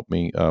 God help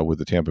me, with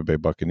the Tampa Bay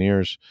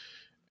Buccaneers.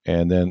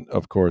 And then,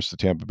 of course, the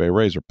Tampa Bay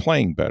Rays are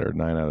playing better,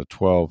 9 out of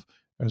 12,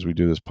 as we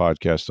do this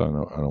podcast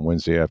on a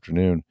Wednesday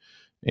afternoon.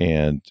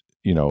 And,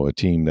 a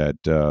team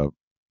that,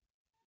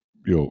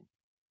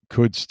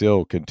 could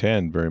still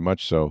contend very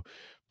much so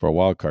for a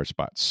wild card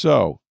spot.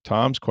 So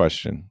Tom's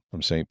question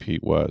from St.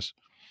 Pete was,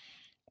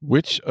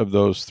 which of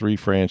those three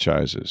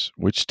franchises,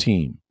 which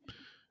team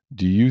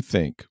do you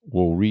think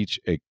will reach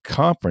a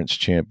conference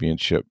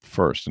championship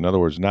first? In other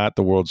words, not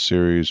the World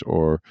Series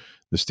or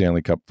the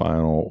Stanley Cup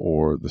final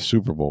or the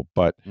Super Bowl,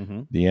 but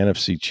the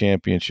NFC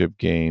championship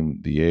game,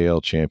 the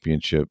AL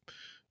championship,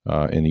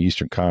 and the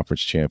Eastern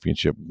Conference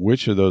championship.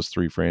 Which of those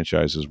three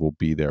franchises will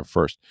be there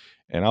first?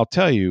 And I'll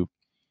tell you,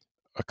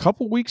 a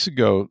couple weeks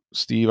ago,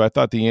 Steve, I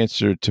thought the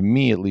answer, to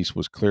me at least,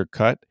 was clear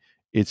cut.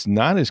 It's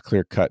not as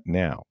clear cut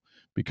now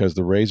because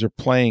the Rays are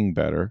playing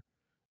better.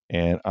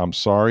 And I'm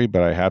sorry,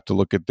 but I have to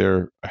look at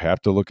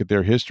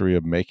their history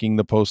of making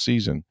the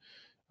postseason.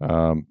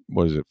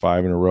 What is it,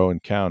 5 in a row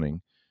and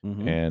counting?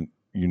 And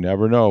you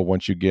never know.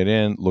 Once you get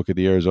in, look at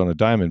the Arizona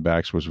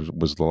Diamondbacks, which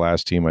was the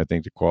last team, I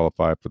think, to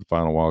qualify for the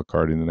final wild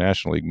card in the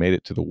National League, made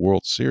it to the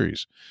World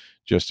Series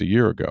just a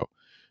year ago.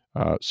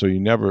 So you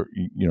never,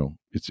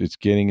 it's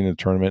getting in the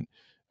tournament.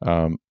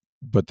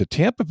 But the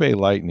Tampa Bay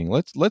Lightning,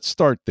 let's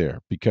start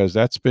there because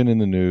that's been in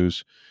the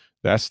news.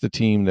 That's the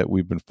team that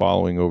we've been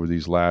following over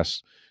these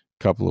last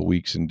couple of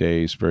weeks and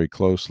days very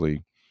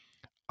closely.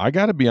 I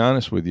got to be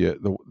honest with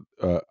you.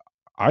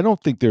 I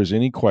don't think there's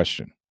any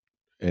question,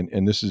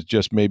 and this is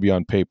just maybe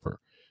on paper.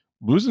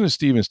 Losing to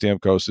Steven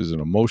Stamkos is an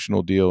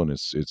emotional deal, and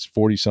it's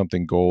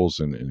 40-something goals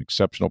and an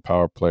exceptional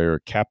power player,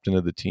 captain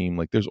of the team.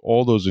 Like there's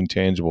all those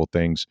intangible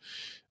things,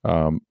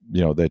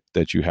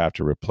 that you have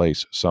to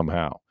replace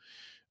somehow.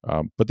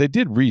 But they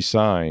did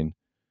re-sign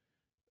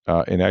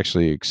and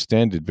actually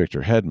extended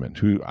Victor Hedman,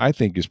 who I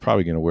think is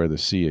probably going to wear the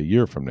C a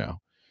year from now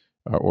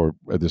or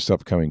this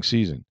upcoming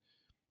season.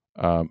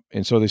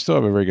 And so they still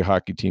have a very good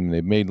hockey team, and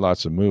they've made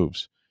lots of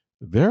moves.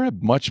 They're a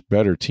much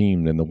better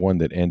team than the one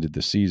that ended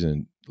the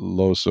season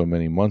so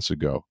many months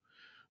ago.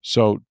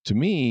 So to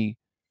me,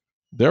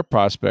 their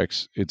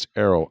prospects, it's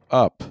arrow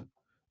up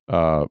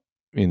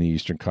in the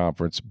Eastern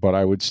Conference. But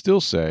I would still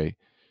say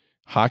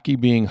hockey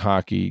being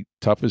hockey,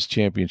 toughest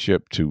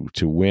championship to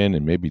win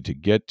and maybe to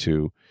get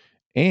to.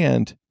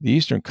 And the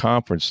Eastern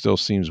Conference still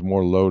seems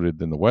more loaded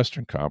than the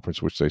Western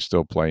Conference, which they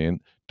still play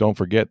in. Don't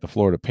forget the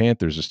Florida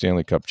Panthers, the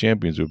Stanley Cup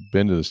champions who've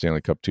been to the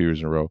Stanley Cup 2 years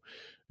in a row,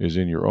 is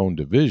in your own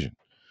division.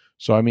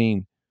 So, I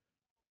mean,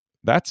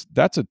 that's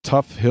a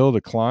tough hill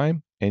to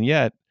climb. And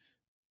yet,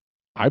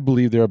 I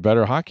believe they're a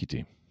better hockey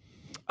team.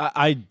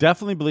 I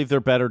definitely believe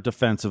they're better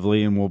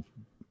defensively and will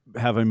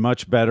have a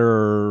much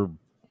better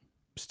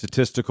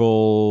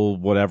statistical,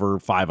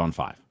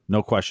 5-on-5.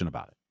 No question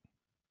about it.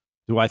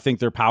 Do I think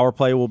their power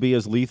play will be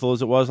as lethal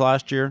as it was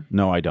last year?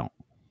 No, I don't.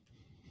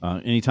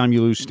 Anytime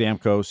you lose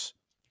Stamkos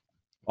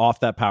off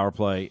that power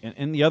play,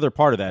 and the other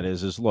part of that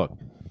is look,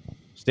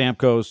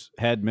 Stamkos,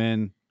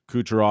 Hedman,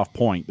 Kucherov,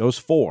 Point, those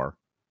four,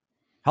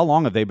 how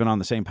long have they been on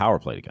the same power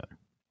play together?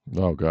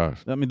 Oh, gosh.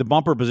 I mean, the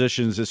bumper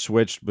positions is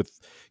switched with,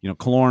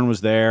 Killorn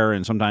was there,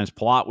 and sometimes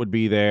Palat would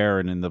be there,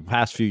 and in the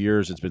past few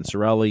years, it's been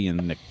Cirelli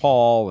and Nick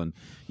Paul, and,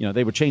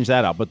 they would change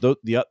that out. But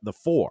the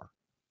four,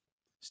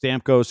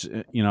 Stamkos,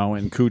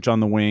 and Kuch on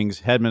the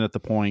wings, Hedman at the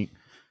point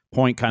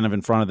kind of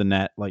in front of the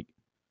net, like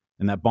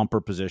in that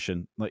bumper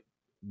position, like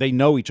they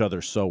know each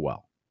other so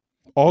well.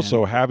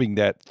 Also, having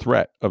that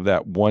threat of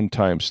that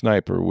one-time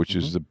sniper, which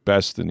is the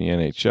best in the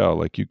NHL,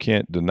 like you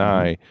can't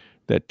deny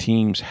that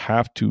teams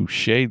have to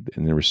shade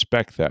and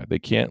respect that. They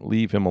can't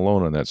leave him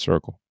alone on that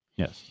circle.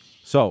 Yes.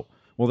 So,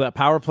 will that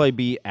power play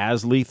be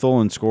as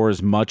lethal and score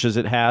as much as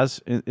it has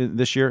in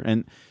this year?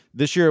 And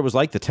this year, it was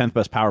like the 10th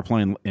best power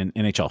play in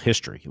NHL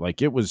history.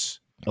 Like it was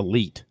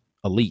elite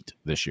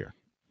this year.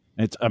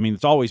 It's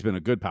always been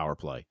a good power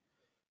play.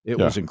 It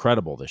was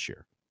incredible this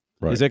year.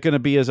 Right. Is it going to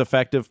be as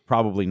effective?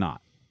 Probably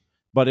not.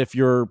 But if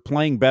you're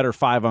playing better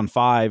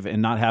 5-on-5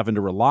 and not having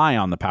to rely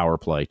on the power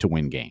play to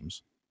win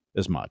games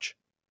as much,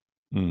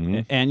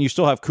 and you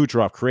still have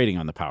Kucherov creating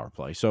on the power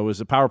play. So is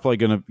the power play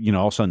going to,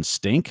 all of a sudden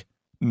stink?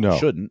 No.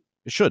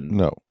 It shouldn't.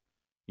 No.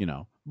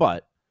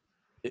 But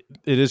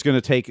it is going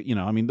to take,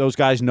 those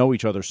guys know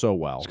each other so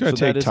well. It's going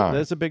to take time.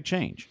 That's a big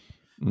change.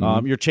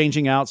 You're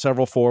changing out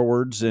several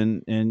forwards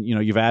and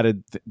you've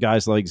added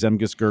guys like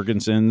Zemgus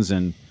Girgensons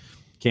and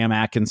Cam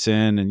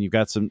Atkinson, and you've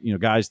got some,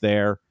 guys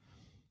there.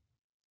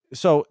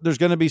 So there's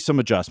going to be some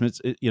adjustments,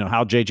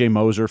 how JJ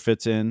Moser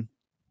fits in.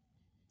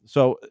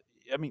 So,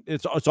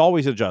 it's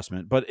always an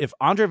adjustment. But if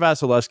Andre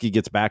Vasilevsky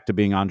gets back to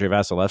being Andre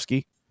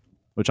Vasilevsky,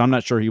 which I'm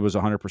not sure he was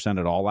 100%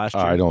 at all last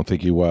year. I don't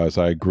think he was.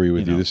 I agree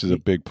with you. This is a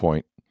big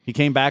point. He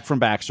came back from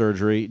back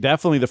surgery.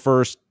 Definitely the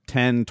first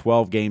 10,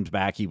 12 games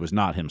back, he was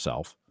not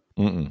himself.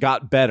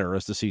 Got better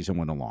as the season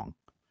went along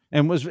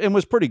and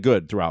was pretty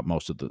good throughout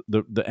most of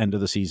the end of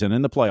the season.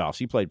 In the playoffs,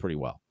 he played pretty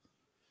well.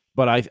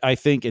 But I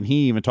think, and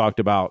he even talked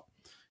about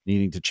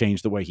needing to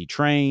change the way he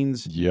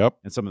trains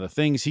and some of the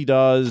things he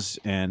does.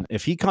 And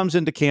if he comes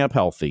into camp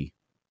healthy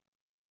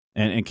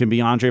and can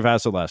be Andre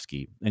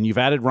Vasilevsky, and you've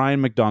added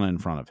Ryan McDonough in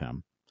front of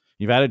him,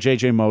 you've added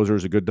J.J. Moser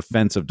as a good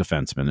defensive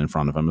defenseman in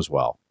front of him as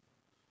well,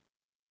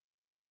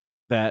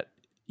 that,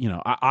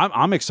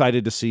 I'm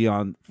excited to see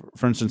on,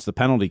 for instance, the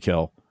penalty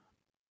kill.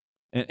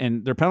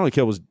 And their penalty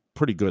kill was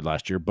pretty good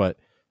last year, but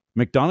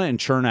McDonough and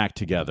Chernak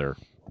together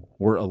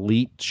were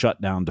elite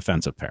shutdown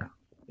defensive pair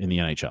in the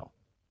NHL.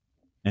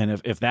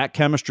 And if that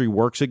chemistry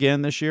works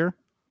again this year,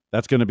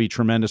 that's going to be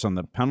tremendous on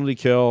the penalty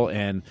kill.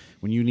 And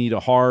when you need a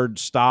hard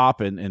stop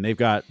and they've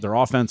got their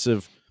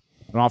offensive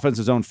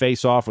zone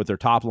face off with their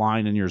top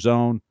line in your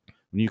zone,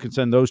 when you can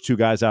send those two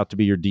guys out to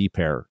be your D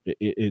pair,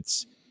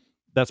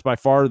 that's by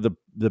far the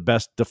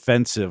best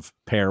defensive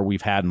pair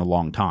we've had in a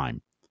long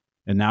time.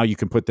 And now you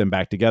can put them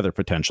back together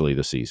potentially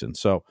this season.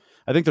 So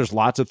I think there's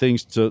lots of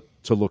things to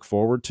look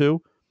forward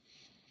to.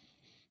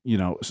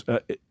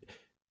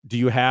 Do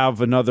you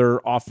have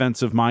another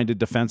offensive-minded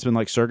defenseman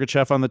like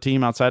Sergachev on the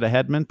team outside of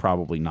Hedman?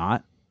 Probably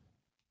not.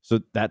 So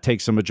that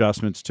takes some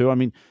adjustments too. I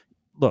mean,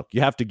 look,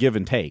 you have to give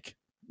and take.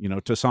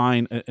 To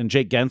sign and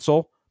Jake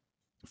Gensel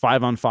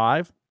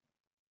 5-on-5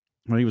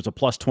 when he was a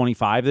plus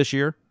 25 this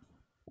year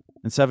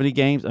in 70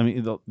 games. I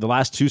mean, the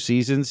last two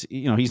seasons,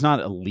 he's not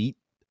elite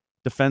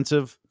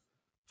defensive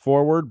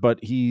forward,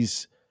 but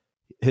his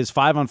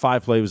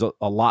 5-on-5 play was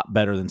a lot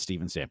better than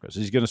Steven Stamkos.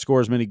 He's going to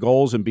score as many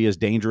goals and be as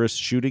dangerous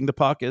shooting the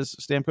puck as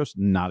Stamkos?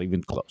 Not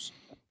even close.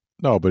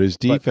 No, but his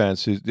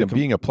defense is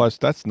being a plus.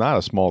 That's not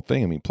a small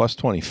thing. I mean, plus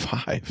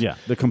 25. Yeah,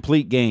 the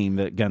complete game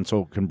that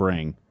Gensel can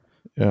bring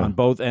on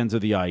both ends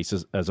of the ice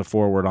as a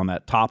forward on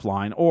that top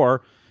line,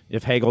 or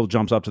if Hagel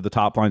jumps up to the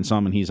top line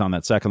some and he's on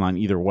that second line,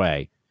 either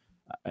way,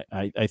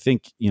 I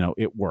think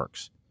it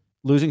works.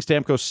 Losing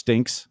Stamkos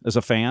stinks as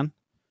a fan.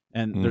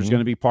 And there's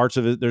going to be parts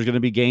of it. There's going to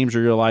be games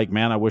where you're like,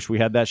 man, I wish we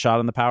had that shot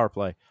on the power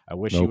play. I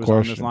wish he was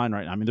on this line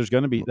right now. I mean, there's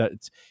going to be that.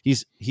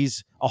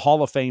 He's a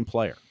Hall of Fame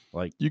player.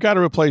 Like, you got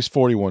to replace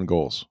 41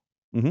 goals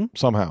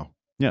somehow.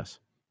 Yes.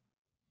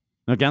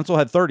 Now Gensel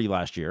had 30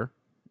 last year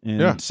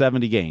in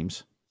 70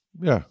 games.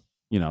 Yeah.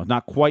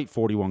 Not quite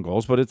 41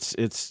 goals, but it's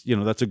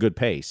that's a good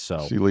pace.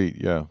 So it's elite.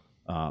 Yeah.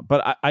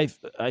 But I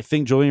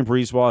think Julian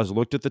Breezeball has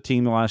looked at the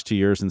team the last 2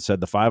 years and said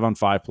the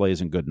 5-on-5 play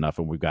isn't good enough,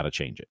 and we've got to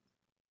change it.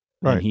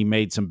 Right. And he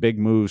made some big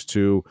moves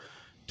to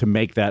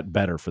make that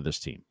better for this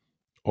team.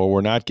 Or we're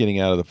not getting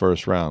out of the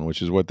first round,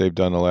 which is what they've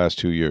done the last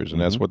 2 years,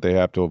 and that's what they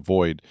have to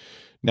avoid.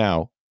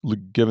 Now,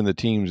 given the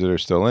teams that are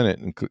still in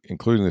it,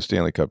 including the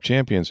Stanley Cup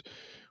champions,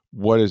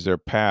 what is their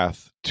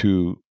path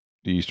to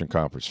the Eastern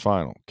Conference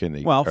Final?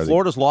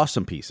 Florida's lost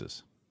some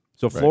pieces.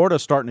 So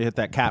Florida's starting to hit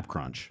that cap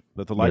crunch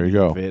that the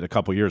Lightning hit a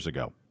couple years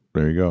ago.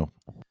 There you go.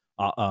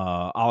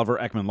 Oliver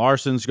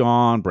Ekman-Larsson's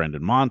gone.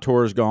 Brendan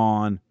Montour's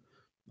gone.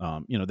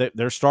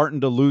 They're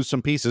starting to lose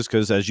some pieces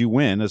because as you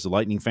win, as the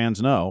Lightning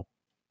fans know,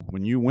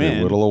 when you win,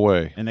 a little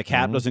away, and the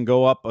cap doesn't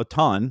go up a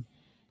ton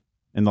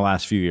in the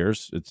last few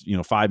years, it's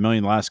 $5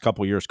 million the last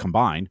couple of years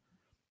combined.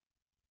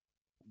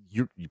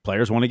 Your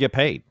players want to get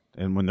paid,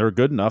 and when they're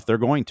good enough, they're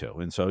going to,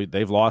 and so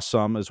they've lost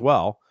some as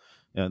well.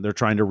 And they're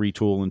trying to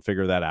retool and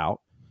figure that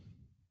out.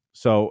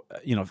 So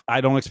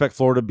I don't expect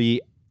Florida to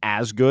be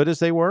as good as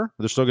they were.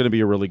 They're still going to be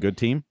a really good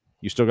team.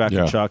 You still got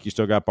Kachuk, you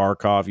still got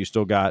Barkov, you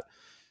still got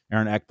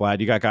Aaron Ekblad,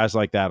 you got guys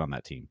like that on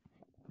that team.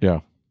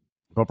 Yeah.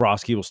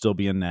 Bobrovsky will still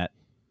be in net.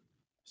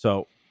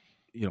 So,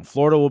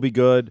 Florida will be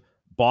good.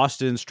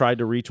 Boston's tried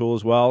to retool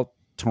as well.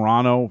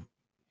 Toronto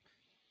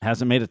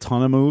hasn't made a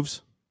ton of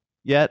moves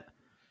yet.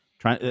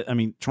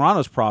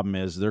 Toronto's problem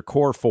is their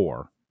core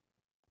four,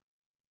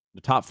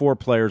 the top four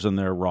players on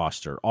their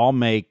roster, all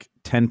make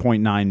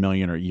 $10.9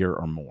 million a year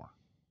or more.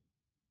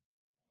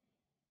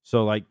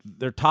 So,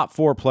 their top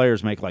four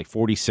players make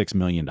 $46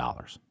 million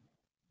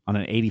on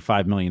an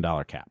 $85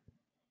 million cap.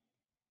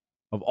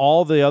 Of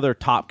all the other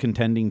top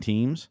contending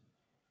teams,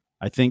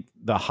 I think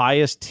the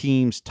highest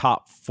team's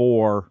top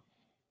four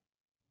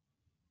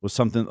was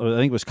I think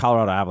it was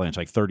Colorado Avalanche,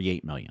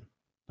 $38 million.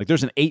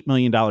 There's an $8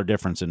 million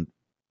difference in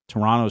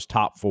Toronto's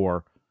top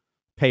four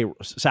pay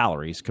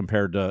salaries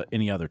compared to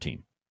any other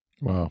team.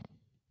 Wow.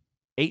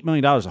 $8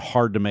 million is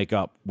hard to make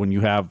up when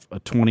you have a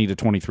 20 to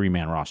 23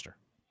 man roster.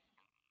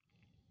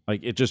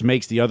 It just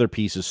makes the other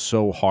pieces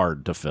so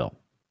hard to fill.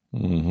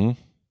 Mm-hmm.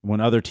 When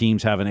other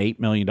teams have an $8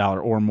 million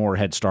or more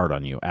head start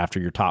on you after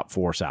your top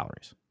four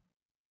salaries.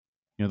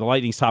 The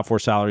Lightning's top four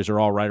salaries are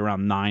all right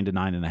around $9 to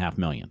 $9.5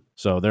 million.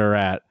 So they're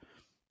at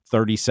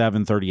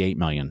 $37, $38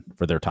 million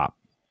for their top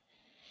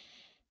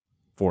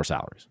four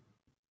salaries,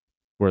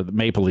 where the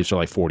Maple Leafs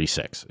are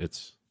 46.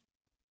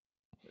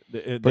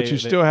 But you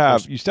still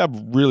have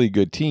really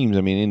good teams.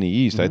 I mean, in the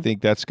East, I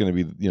think that's going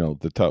to be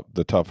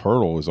the tough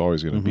hurdle is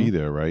always going to be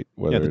there, right?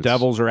 The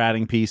Devils are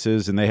adding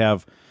pieces, and they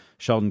have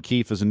Sheldon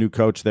Keefe as a new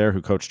coach there,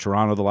 who coached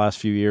Toronto the last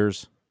few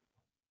years.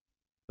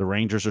 The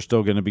Rangers are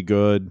still going to be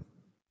good.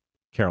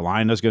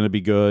 Carolina's going to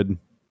be good.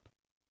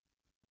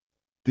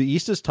 The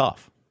East is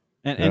tough,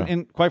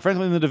 and quite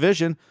frankly, in the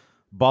division,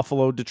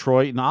 Buffalo,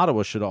 Detroit, and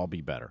Ottawa should all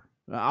be better.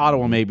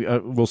 Ottawa maybe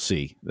we'll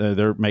see.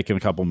 They're making a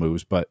couple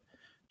moves, but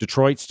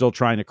Detroit's still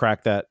trying to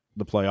crack the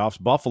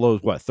playoffs.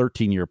 Buffalo's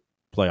 13-year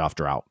playoff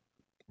drought.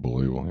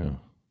 Unbelievable, yeah.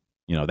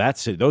 You know,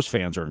 that's it. Those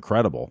fans are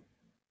incredible.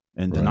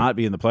 And to not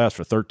be in the playoffs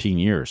for 13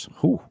 years.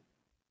 Whew.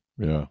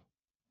 Yeah.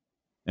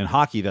 In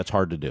hockey, that's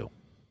hard to do.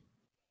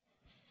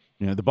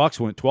 You know, the Bucks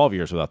went 12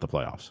 years without the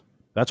playoffs.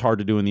 That's hard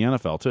to do in the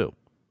NFL too.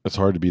 It's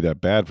hard to be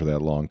that bad for that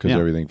long because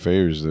everything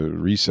favors the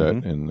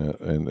reset and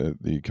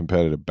the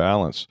competitive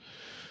balance.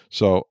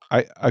 So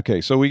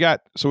so we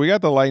got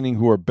the Lightning,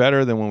 who are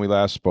better than when we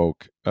last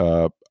spoke.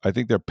 I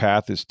think their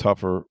path is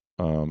tougher,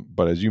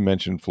 but as you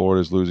mentioned,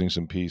 Florida's losing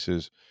some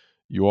pieces.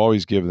 You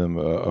always give them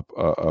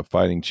a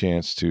fighting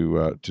chance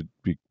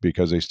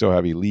because they still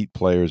have elite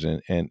players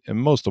and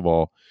most of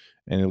all,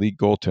 an elite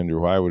goaltender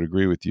who I would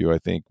agree with you. I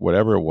think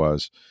whatever it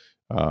was,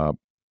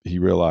 he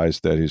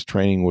realized that his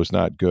training was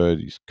not good.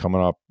 He's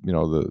coming up,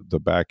 the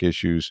back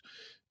issues,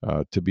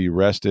 to be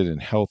rested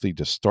and healthy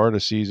to start a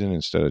season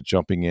instead of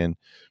jumping in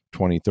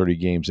 20, 30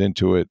 games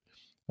into it.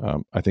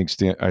 I think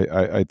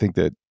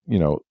that,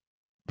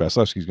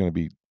 Vasilevsky's going to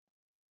be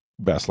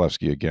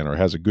Vasilevsky again, or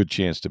has a good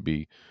chance to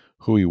be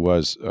who he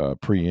was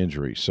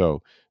pre-injury.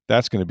 So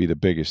that's going to be the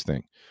biggest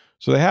thing.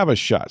 So they have a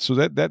shot. So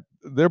that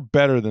they're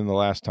better than the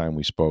last time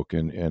we spoke.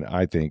 And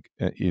I think,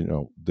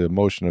 the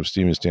emotion of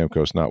Steven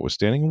Stamkos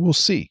notwithstanding, we'll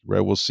see,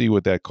 right? We'll see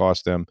what that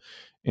cost them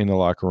in the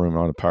locker room,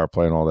 on the power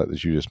play and all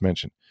that you just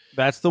mentioned.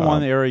 That's the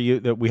one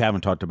area that we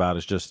haven't talked about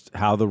is just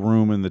how the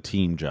room and the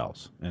team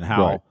gels and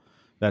how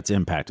that's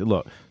impacted.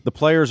 Look, the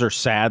players are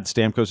sad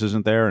Stamkos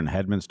isn't there, and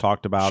Hedman's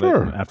talked about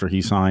it after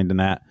he signed and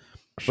that.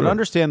 But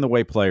understand the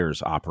way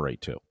players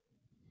operate too.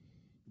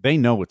 They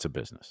know it's a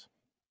business.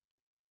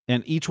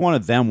 And each one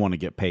of them want to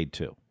get paid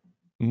too.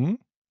 Mm-hmm.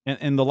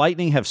 And the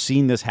Lightning have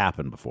seen this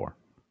happen before.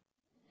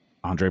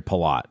 Andre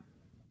Palat,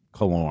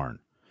 Killorn,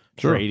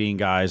 trading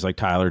guys like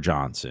Tyler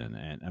Johnson,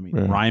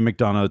 and Ryan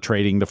McDonough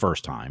trading the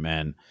first time,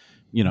 and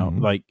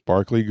like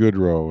Barclay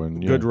Goodrow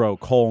and Goodrow,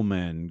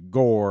 Coleman,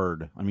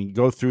 Gord. I mean,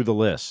 go through the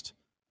list.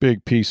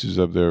 Big pieces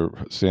of their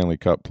Stanley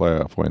Cup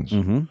playoff wins.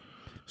 Mm-hmm.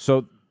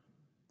 So,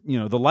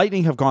 the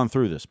Lightning have gone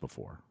through this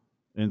before,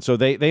 and so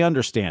they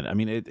understand. I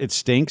mean, it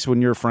stinks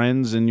when your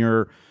friends and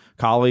your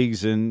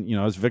colleagues, and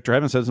as Victor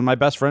Hedman says, my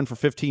best friend for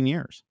 15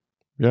 years.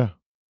 Yeah,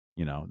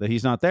 that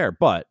he's not there,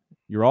 but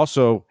you're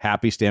also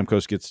happy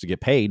Stamkos gets to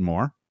get paid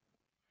more.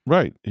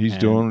 Right. He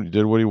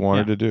did what he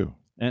wanted to do.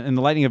 And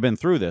the Lightning have been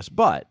through this,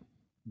 but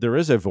there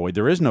is a void.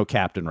 There is no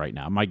captain right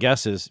now. My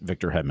guess is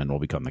Victor Hedman will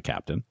become the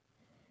captain.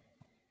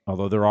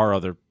 Although there are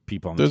other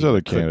people on the team. There's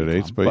other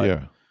candidates,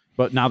 but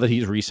But now that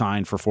he's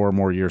re-signed for 4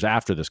 more years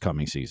after this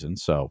coming season,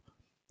 so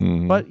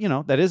but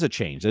that is a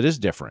change. That is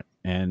different.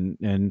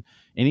 And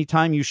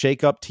anytime you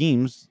shake up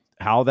teams,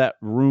 how that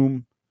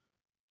room,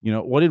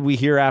 what did we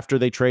hear after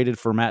they traded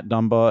for Matt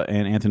Dumba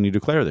and Anthony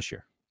Duclair this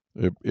year?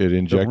 It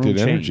injected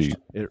energy.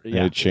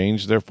 It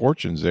changed their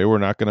fortunes. They were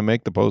not going to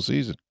make the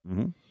postseason.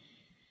 Mm-hmm.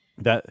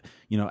 That,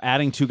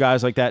 adding 2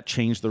 guys like that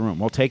changed the room.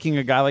 Well, taking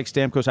a guy like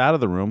Stamkos out of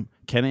the room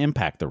can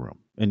impact the room.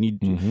 And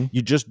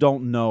you just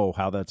don't know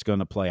how that's going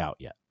to play out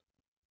yet.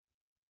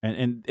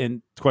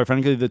 And quite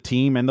frankly, the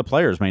team and the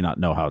players may not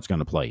know how it's going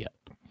to play yet.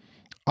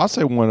 I'll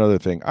say one other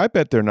thing. I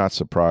bet they're not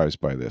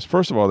surprised by this.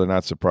 First of all, they're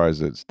not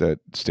surprised that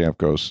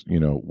Stamkos,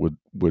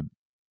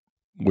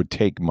 would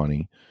take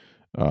money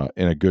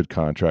in a good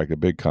contract, a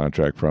big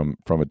contract from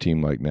a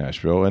team like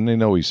Nashville, and they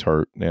know he's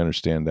hurt. They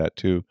understand that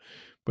too,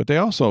 but they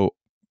also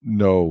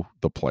know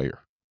the player,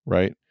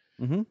 right?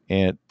 Mm-hmm.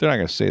 And they're not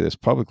going to say this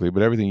publicly,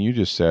 but everything you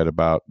just said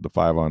about the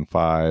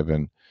 5-on-5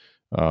 and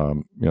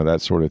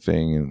that sort of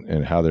thing,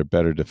 and how they're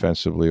better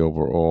defensively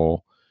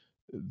overall.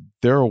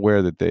 They're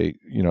aware that they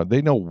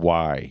know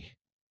why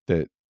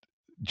that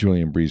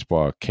Julian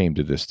Brisebois came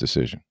to this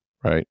decision,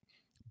 right?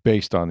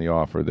 Based on the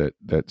offer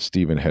that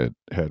Steven had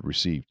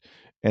received.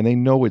 And they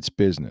know it's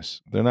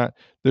business.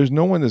 There's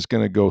no one that's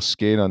going to go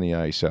skate on the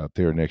ice out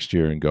there next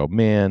year and go,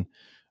 man,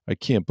 I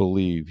can't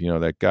believe,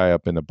 that guy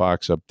up in the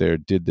box up there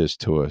did this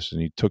to us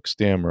and he took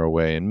Stammer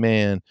away, and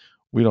man,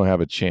 we don't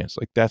have a chance.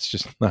 Like, that's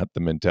just not the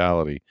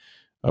mentality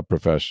of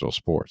professional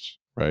sports,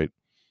 right?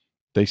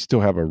 They still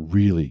have a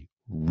really,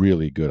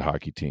 really good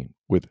hockey team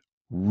with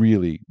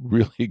really,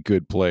 really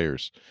good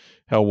players.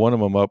 Hell, one of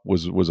them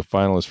was a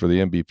finalist for the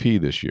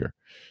MVP this year,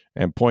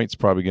 and Point's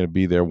probably going to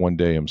be there one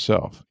day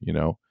himself,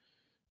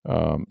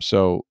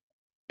 So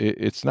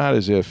it's not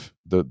as if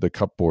the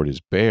cupboard is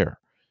bare.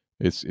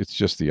 It's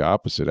just the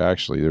opposite.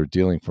 Actually, they're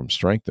dealing from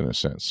strength in a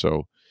sense.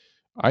 So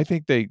I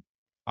think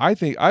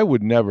I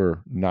would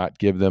never not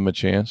give them a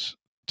chance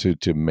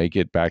to make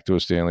it back to a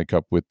Stanley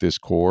Cup with this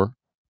core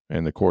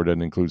and the core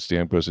doesn't include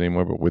Stamkos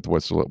anymore, but with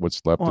what's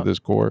left of this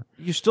core,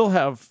 you still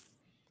have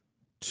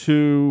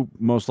 2,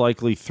 most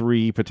likely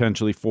 3,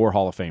 potentially 4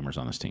 Hall of Famers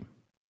on this team.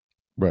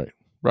 Right.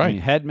 I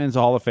mean, Hedman's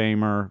a Hall of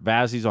Famer.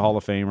 Vazzy's a Hall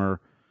of Famer.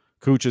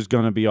 Cooch is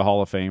going to be a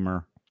Hall of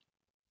Famer.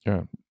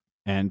 Yeah.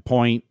 And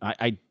Point,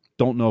 I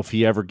don't know if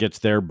he ever gets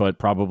there, but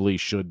probably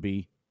should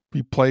be.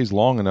 He plays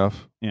long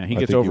enough. Yeah, he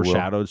gets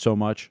overshadowed so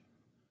much.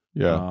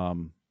 Yeah.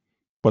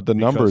 But the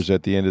numbers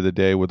at the end of the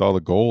day, with all the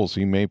goals,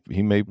 he may,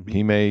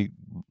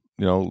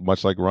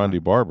 much like Rondy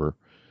Barber,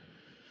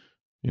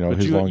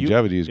 his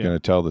longevity is going to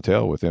tell the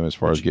tale with him as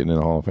far as getting in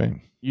the Hall of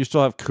Fame. You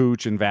still have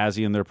Cooch and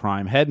Vazzy in their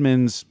prime.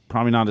 Hedman's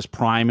probably not his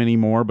prime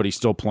anymore, but he's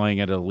still playing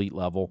at an elite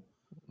level.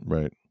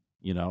 Right.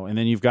 And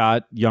then you've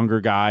got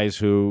younger guys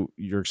who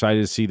you're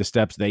excited to see the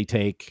steps they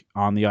take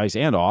on the ice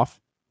and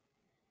off.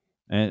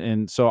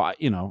 And so,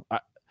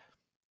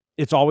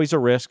 it's always a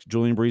risk.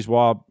 Julien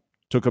Brisebois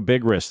took a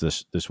big risk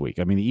this week.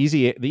 I mean, the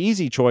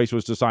easy choice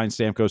was to sign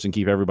Stamkos and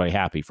keep everybody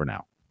happy for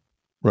now.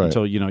 Right.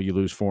 Until, you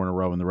lose 4 in a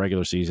row in the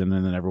regular season,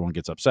 and then everyone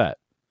gets upset.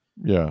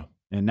 Yeah.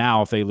 And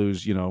now if they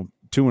lose,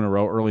 2 in a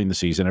row early in the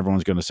season,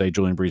 everyone's going to say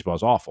Julien Brisebois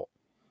is awful.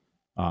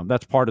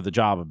 That's part of the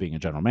job of being a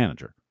general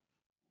manager.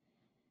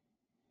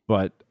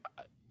 But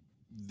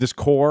this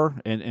core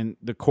and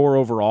the core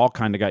overall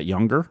kind of got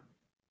younger.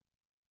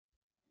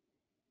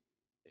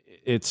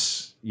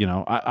 It's,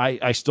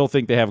 I still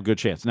think they have a good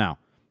chance. Now,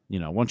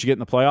 once you get in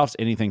the playoffs,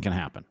 anything can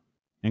happen,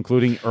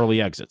 including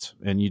early exits.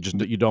 And you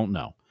don't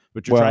know.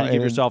 But you're trying to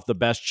give yourself the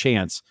best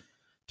chance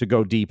to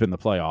go deep in the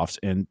playoffs,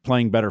 and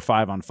playing better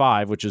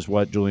 5-on-5, which is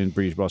what Julien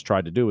Brisebois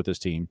tried to do with this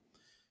team.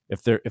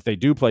 If they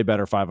do play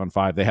better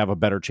 5-on-5, they have a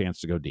better chance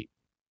to go deep.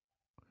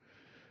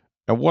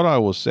 And what I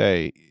will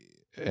say,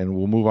 and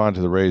we'll move on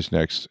to the Rays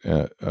next,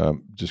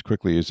 just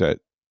quickly, is that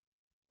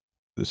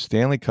the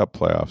Stanley Cup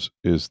playoffs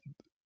is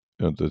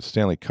the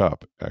Stanley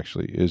Cup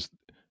actually is,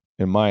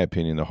 in my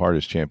opinion, the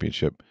hardest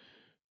championship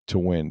to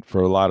win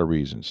for a lot of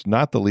reasons.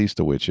 Not the least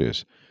of which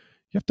is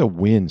you have to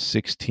win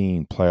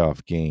 16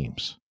 playoff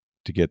games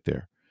to get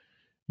there.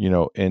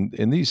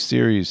 And these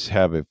series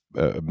have a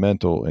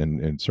mental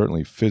and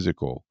certainly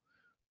physical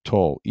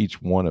toll,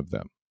 each one of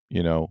them.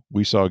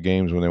 We saw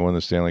games when they won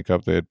the Stanley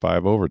Cup, they had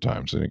 5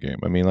 overtimes in a game.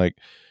 I mean,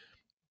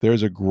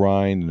 there's a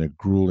grind and a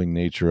grueling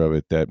nature of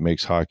it that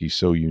makes hockey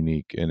so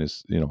unique, and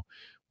it's,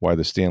 why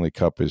the Stanley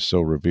Cup is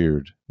so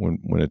revered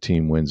when a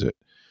team wins it.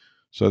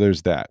 So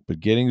there's that.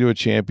 But getting to a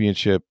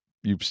championship,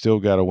 you've still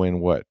got to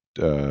win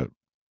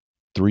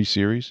 3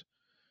 series?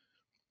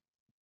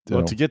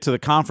 Well, to get to the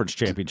conference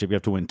championship, you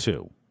have to win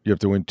 2. You have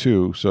to win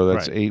 2, so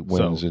that's right. 8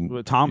 wins. So, and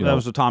that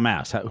was what Tom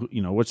asked.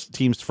 What's the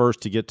team's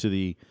first to get to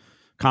the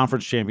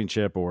conference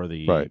championship or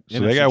the right? So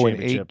they got to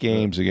win 8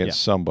 games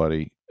against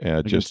somebody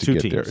just to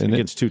get teams, there. And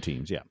against 2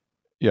 teams, yeah.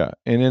 Yeah,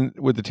 and then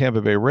with the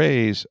Tampa Bay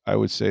Rays, I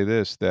would say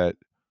this, that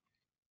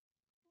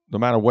no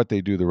matter what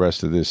they do the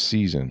rest of this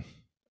season,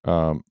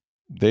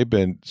 they've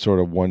been sort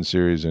of one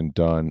series and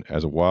done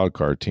as a wild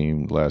card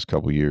team the last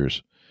couple of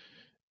years,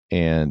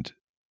 and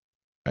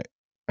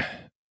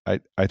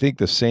I think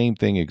the same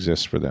thing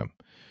exists for them.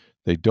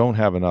 They don't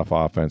have enough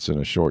offense in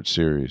a short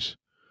series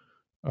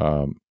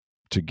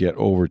to get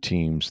over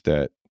teams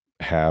that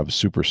have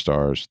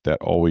superstars that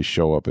always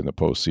show up in the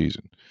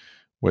postseason.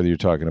 Whether you're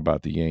talking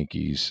about the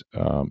Yankees,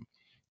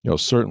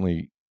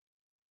 certainly,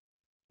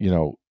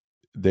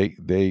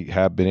 they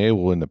have been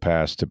able in the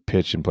past to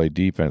pitch and play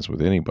defense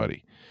with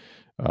anybody.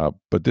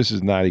 But this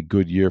is not a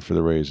good year for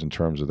the Rays in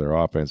terms of their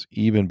offense,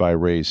 even by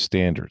Rays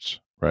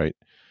standards, right?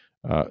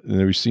 And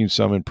we've seen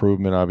some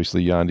improvement.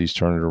 Obviously, Yandy's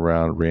turned it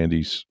around.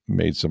 Randy's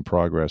made some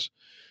progress.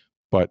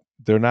 But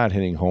they're not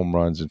hitting home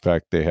runs. In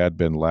fact, they had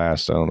been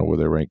last. I don't know where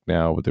they're ranked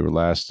now, but they were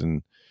last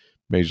in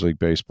Major League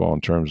Baseball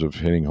in terms of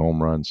hitting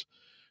home runs.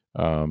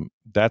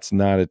 That's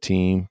not a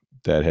team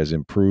that has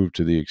improved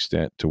to the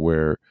extent to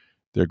where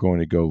they're going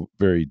to go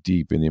very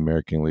deep in the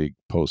American League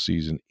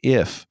postseason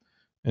if,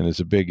 and it's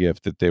a big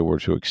if, that they were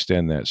to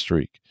extend that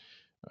streak.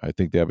 I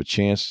think they have a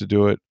chance to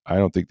do it. I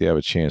don't think they have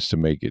a chance to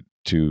make it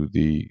to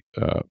the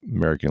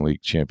American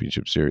League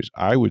Championship Series.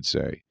 I would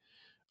say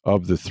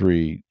of the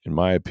 3, in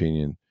my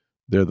opinion,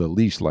 they're the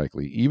least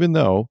likely, even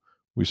though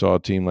we saw a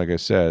team, like I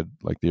said,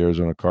 like the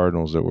Arizona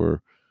Cardinals that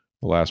were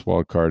the last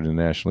wild card in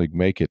the National League,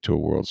 make it to a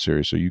World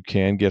Series. So you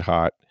can get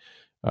hot,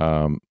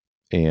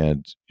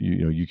 and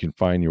you can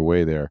find your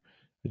way there.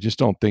 I just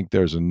don't think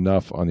there's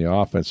enough on the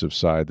offensive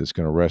side that's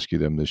going to rescue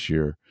them this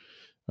year,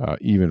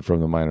 even from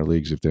the minor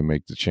leagues if they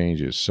make the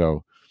changes.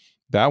 So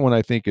that one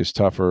I think is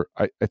tougher.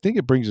 I think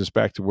it brings us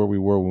back to where we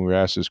were when we were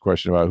asked this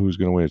question about who's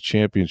going to win a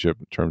championship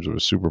in terms of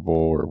a Super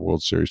Bowl or a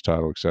World Series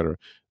title, et cetera.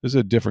 This is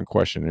a different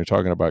question. You're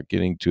talking about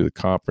getting to the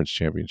conference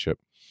championship.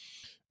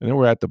 And then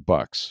we're at the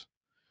Bucks.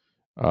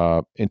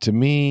 And to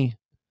me,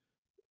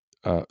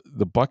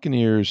 the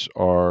Buccaneers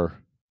are,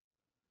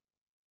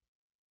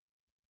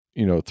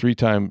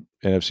 3-time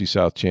NFC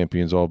South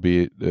champions,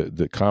 albeit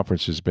the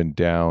conference has been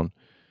down.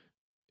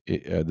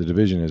 The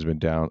division has been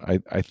down.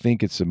 I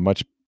think it's a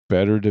much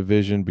better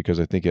division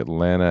because I think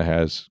Atlanta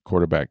has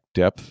quarterback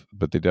depth,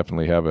 but they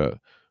definitely have a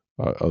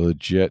a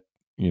legit,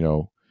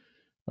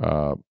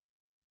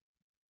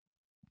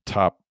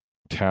 top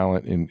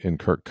talent in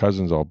Kirk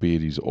Cousins,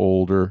 albeit he's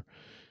older.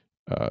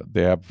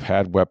 They have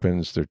had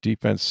weapons. Their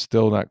defense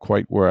still not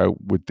quite where I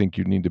would think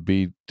you need to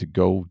be to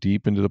go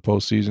deep into the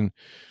postseason,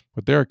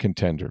 but they're a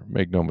contender.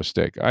 Make no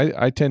mistake.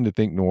 I tend to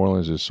think New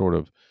Orleans is sort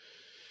of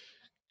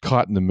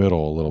caught in the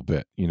middle a little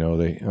bit.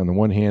 They, on the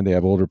one hand, they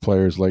have older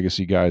players,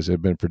 legacy guys that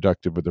have been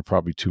productive, but they're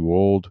probably too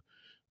old.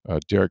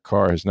 Derek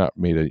Carr has not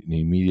made an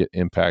immediate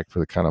impact for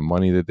the kind of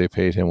money that they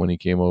paid him when he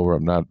came over.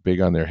 I'm not big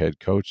on their head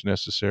coach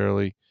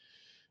necessarily.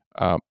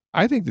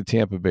 I think the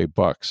Tampa Bay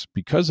Bucks,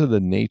 because of the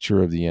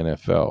nature of the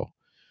NFL,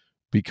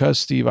 because,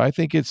 Steve, I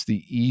think it's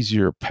the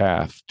easier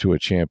path to a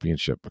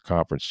championship, a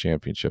conference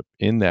championship,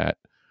 in that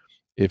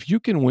if you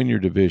can win your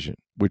division,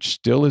 which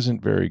still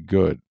isn't very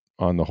good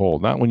on the whole,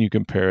 not when you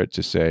compare it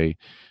to, say,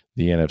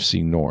 the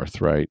NFC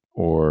North, right?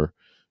 Or,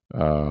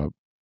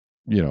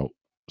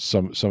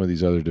 some of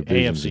these other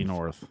divisions.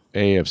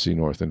 AFC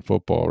North in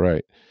football,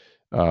 right?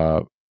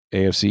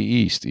 AFC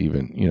East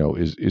even,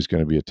 is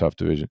going to be a tough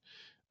division.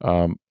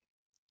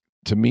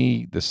 To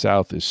me, the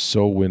South is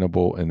so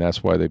winnable, and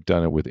that's why they've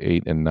done it with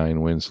 8 and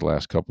 9 wins the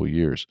last couple of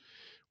years.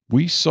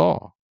 We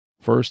saw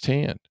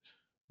firsthand,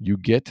 you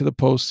get to the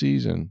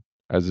postseason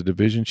as a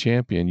division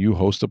champion, you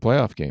host a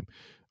playoff game.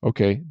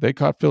 Okay, they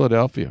caught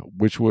Philadelphia,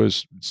 which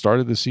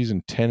started the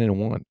season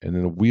 10-1, and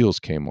then the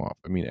wheels came off.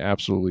 I mean,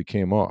 absolutely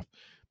came off.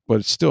 But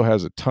it still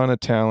has a ton of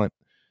talent,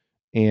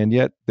 and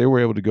yet they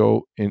were able to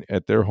go in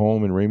at their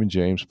home in Raymond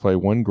James, play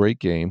one great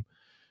game,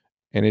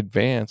 and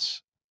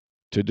advance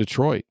to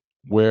Detroit,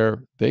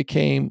 where they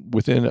came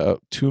within a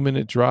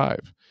 2-minute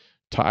drive,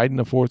 tied in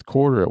the fourth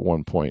quarter at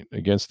one point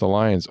against the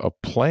Lions, of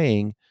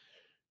playing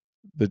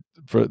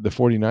for the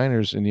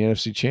 49ers in the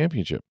NFC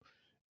Championship.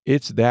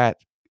 It's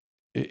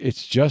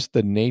just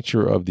the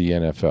nature of the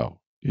NFL,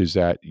 is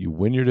that you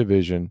win your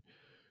division,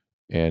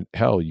 and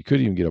hell, you could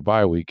even get a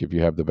bye week if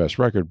you have the best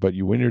record, but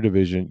you win your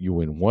division, you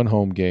win one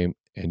home game,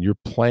 and you're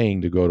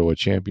playing to go to a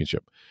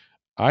championship.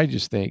 I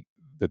just think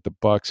that the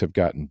Bucs have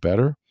gotten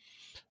better.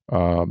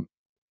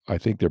 I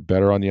think they're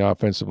better on the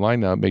offensive line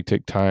now. It may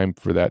take time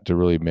for that to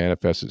really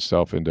manifest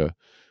itself into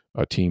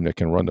a team that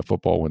can run the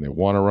football when they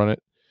want to run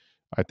it.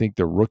 I think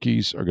the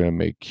rookies are going to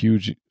make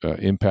huge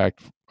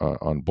impact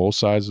on both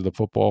sides of the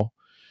football.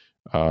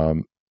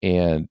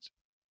 And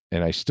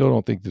I still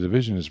don't think the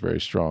division is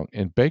very strong.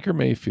 And Baker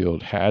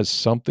Mayfield has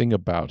something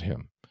about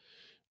him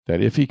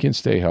that if he can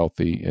stay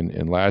healthy,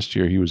 and last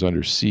year he was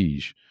under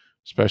siege,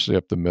 especially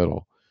up the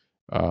middle,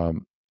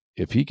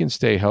 if he can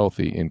stay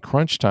healthy, in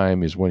crunch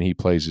time is when he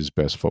plays his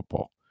best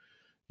football.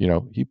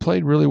 He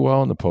played really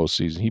well in the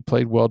postseason. He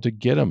played well to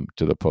get him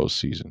to the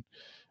postseason.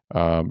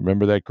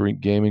 Remember that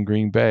game in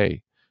Green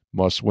Bay,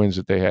 must-wins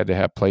that they had to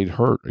have played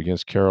hurt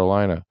against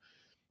Carolina.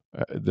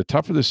 The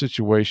tougher the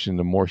situation,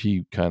 the more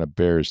he kind of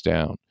bears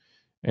down.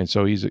 And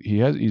so he's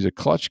a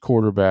clutch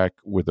quarterback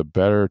with a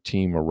better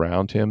team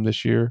around him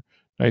this year.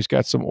 Now, he's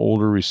got some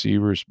older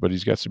receivers, but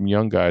he's got some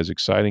young guys,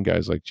 exciting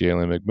guys like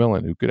Jalen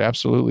McMillan, who could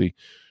absolutely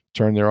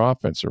turn their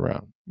offense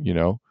around,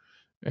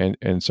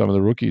 and some of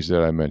the rookies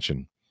that I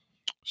mentioned.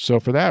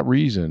 So for that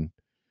reason,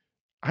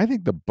 I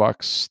think the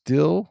Bucs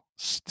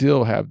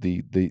still have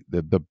the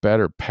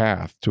better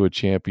path to a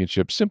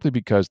championship, simply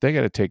because they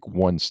got to take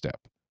one step,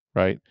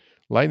 right?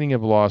 Lightning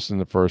have lost in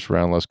the first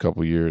round last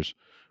couple of years.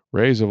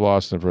 Rays have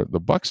lost in the first.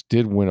 The Bucs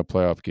did win a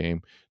playoff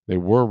game. They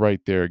were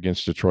right there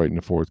against Detroit in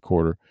the fourth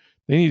quarter.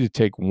 They need to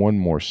take one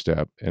more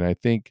step, and I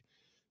think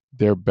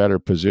they're better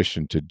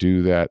positioned to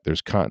do that.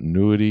 There's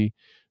continuity.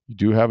 You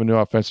do have a new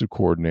offensive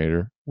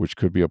coordinator, which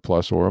could be a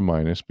plus or a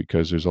minus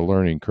because there's a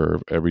learning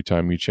curve every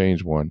time you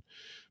change one.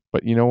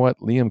 But you know what?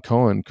 Liam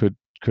Cohen could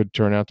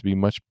turn out to be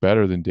much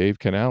better than Dave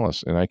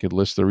Canales, and I could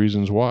list the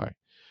reasons why.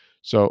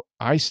 So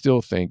I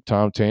still think,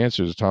 Tom, to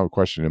answer the Tom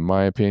question, in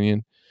my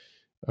opinion,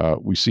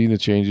 we see the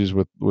changes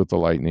with the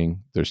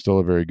Lightning. They're still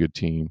a very good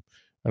team.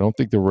 I don't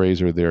think the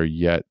Rays are there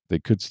yet. They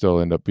could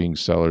still end up being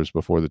sellers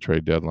before the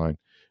trade deadline.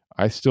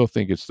 I still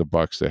think it's the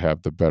Bucs that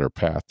have the better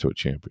path to a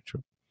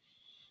championship.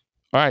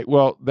 All right,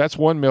 well, that's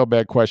one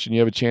mailbag question. You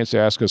have a chance to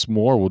ask us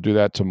more. We'll do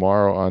that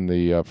tomorrow on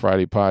the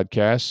Friday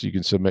podcast. You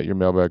can submit your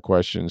mailbag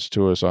questions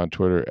to us on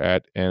Twitter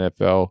at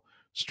NFL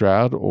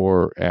Stroud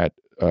or at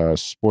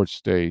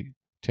Sports Day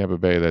Tampa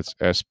Bay. That's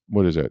at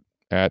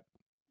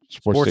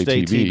Sports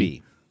Day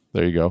TV.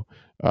 There you go.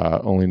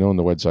 Only known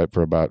the website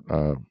for about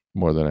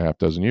more than a half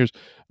dozen years.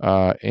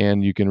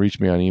 And you can reach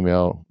me on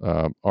email,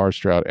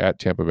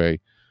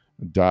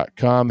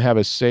 rstroud@tampabay.com. Have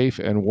a safe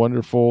and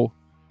wonderful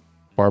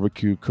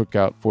barbecue,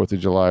 cookout, 4th of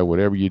July,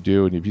 whatever you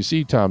do. And if you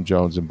see Tom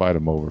Jones, invite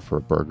him over for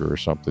a burger or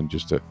something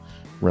just to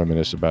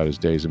reminisce about his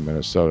days in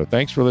Minnesota.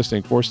 Thanks for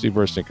listening. For Steve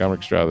Versnick, I'm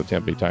Rick Stroud of the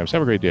Tampa Bay Times.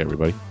 Have a great day,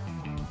 everybody.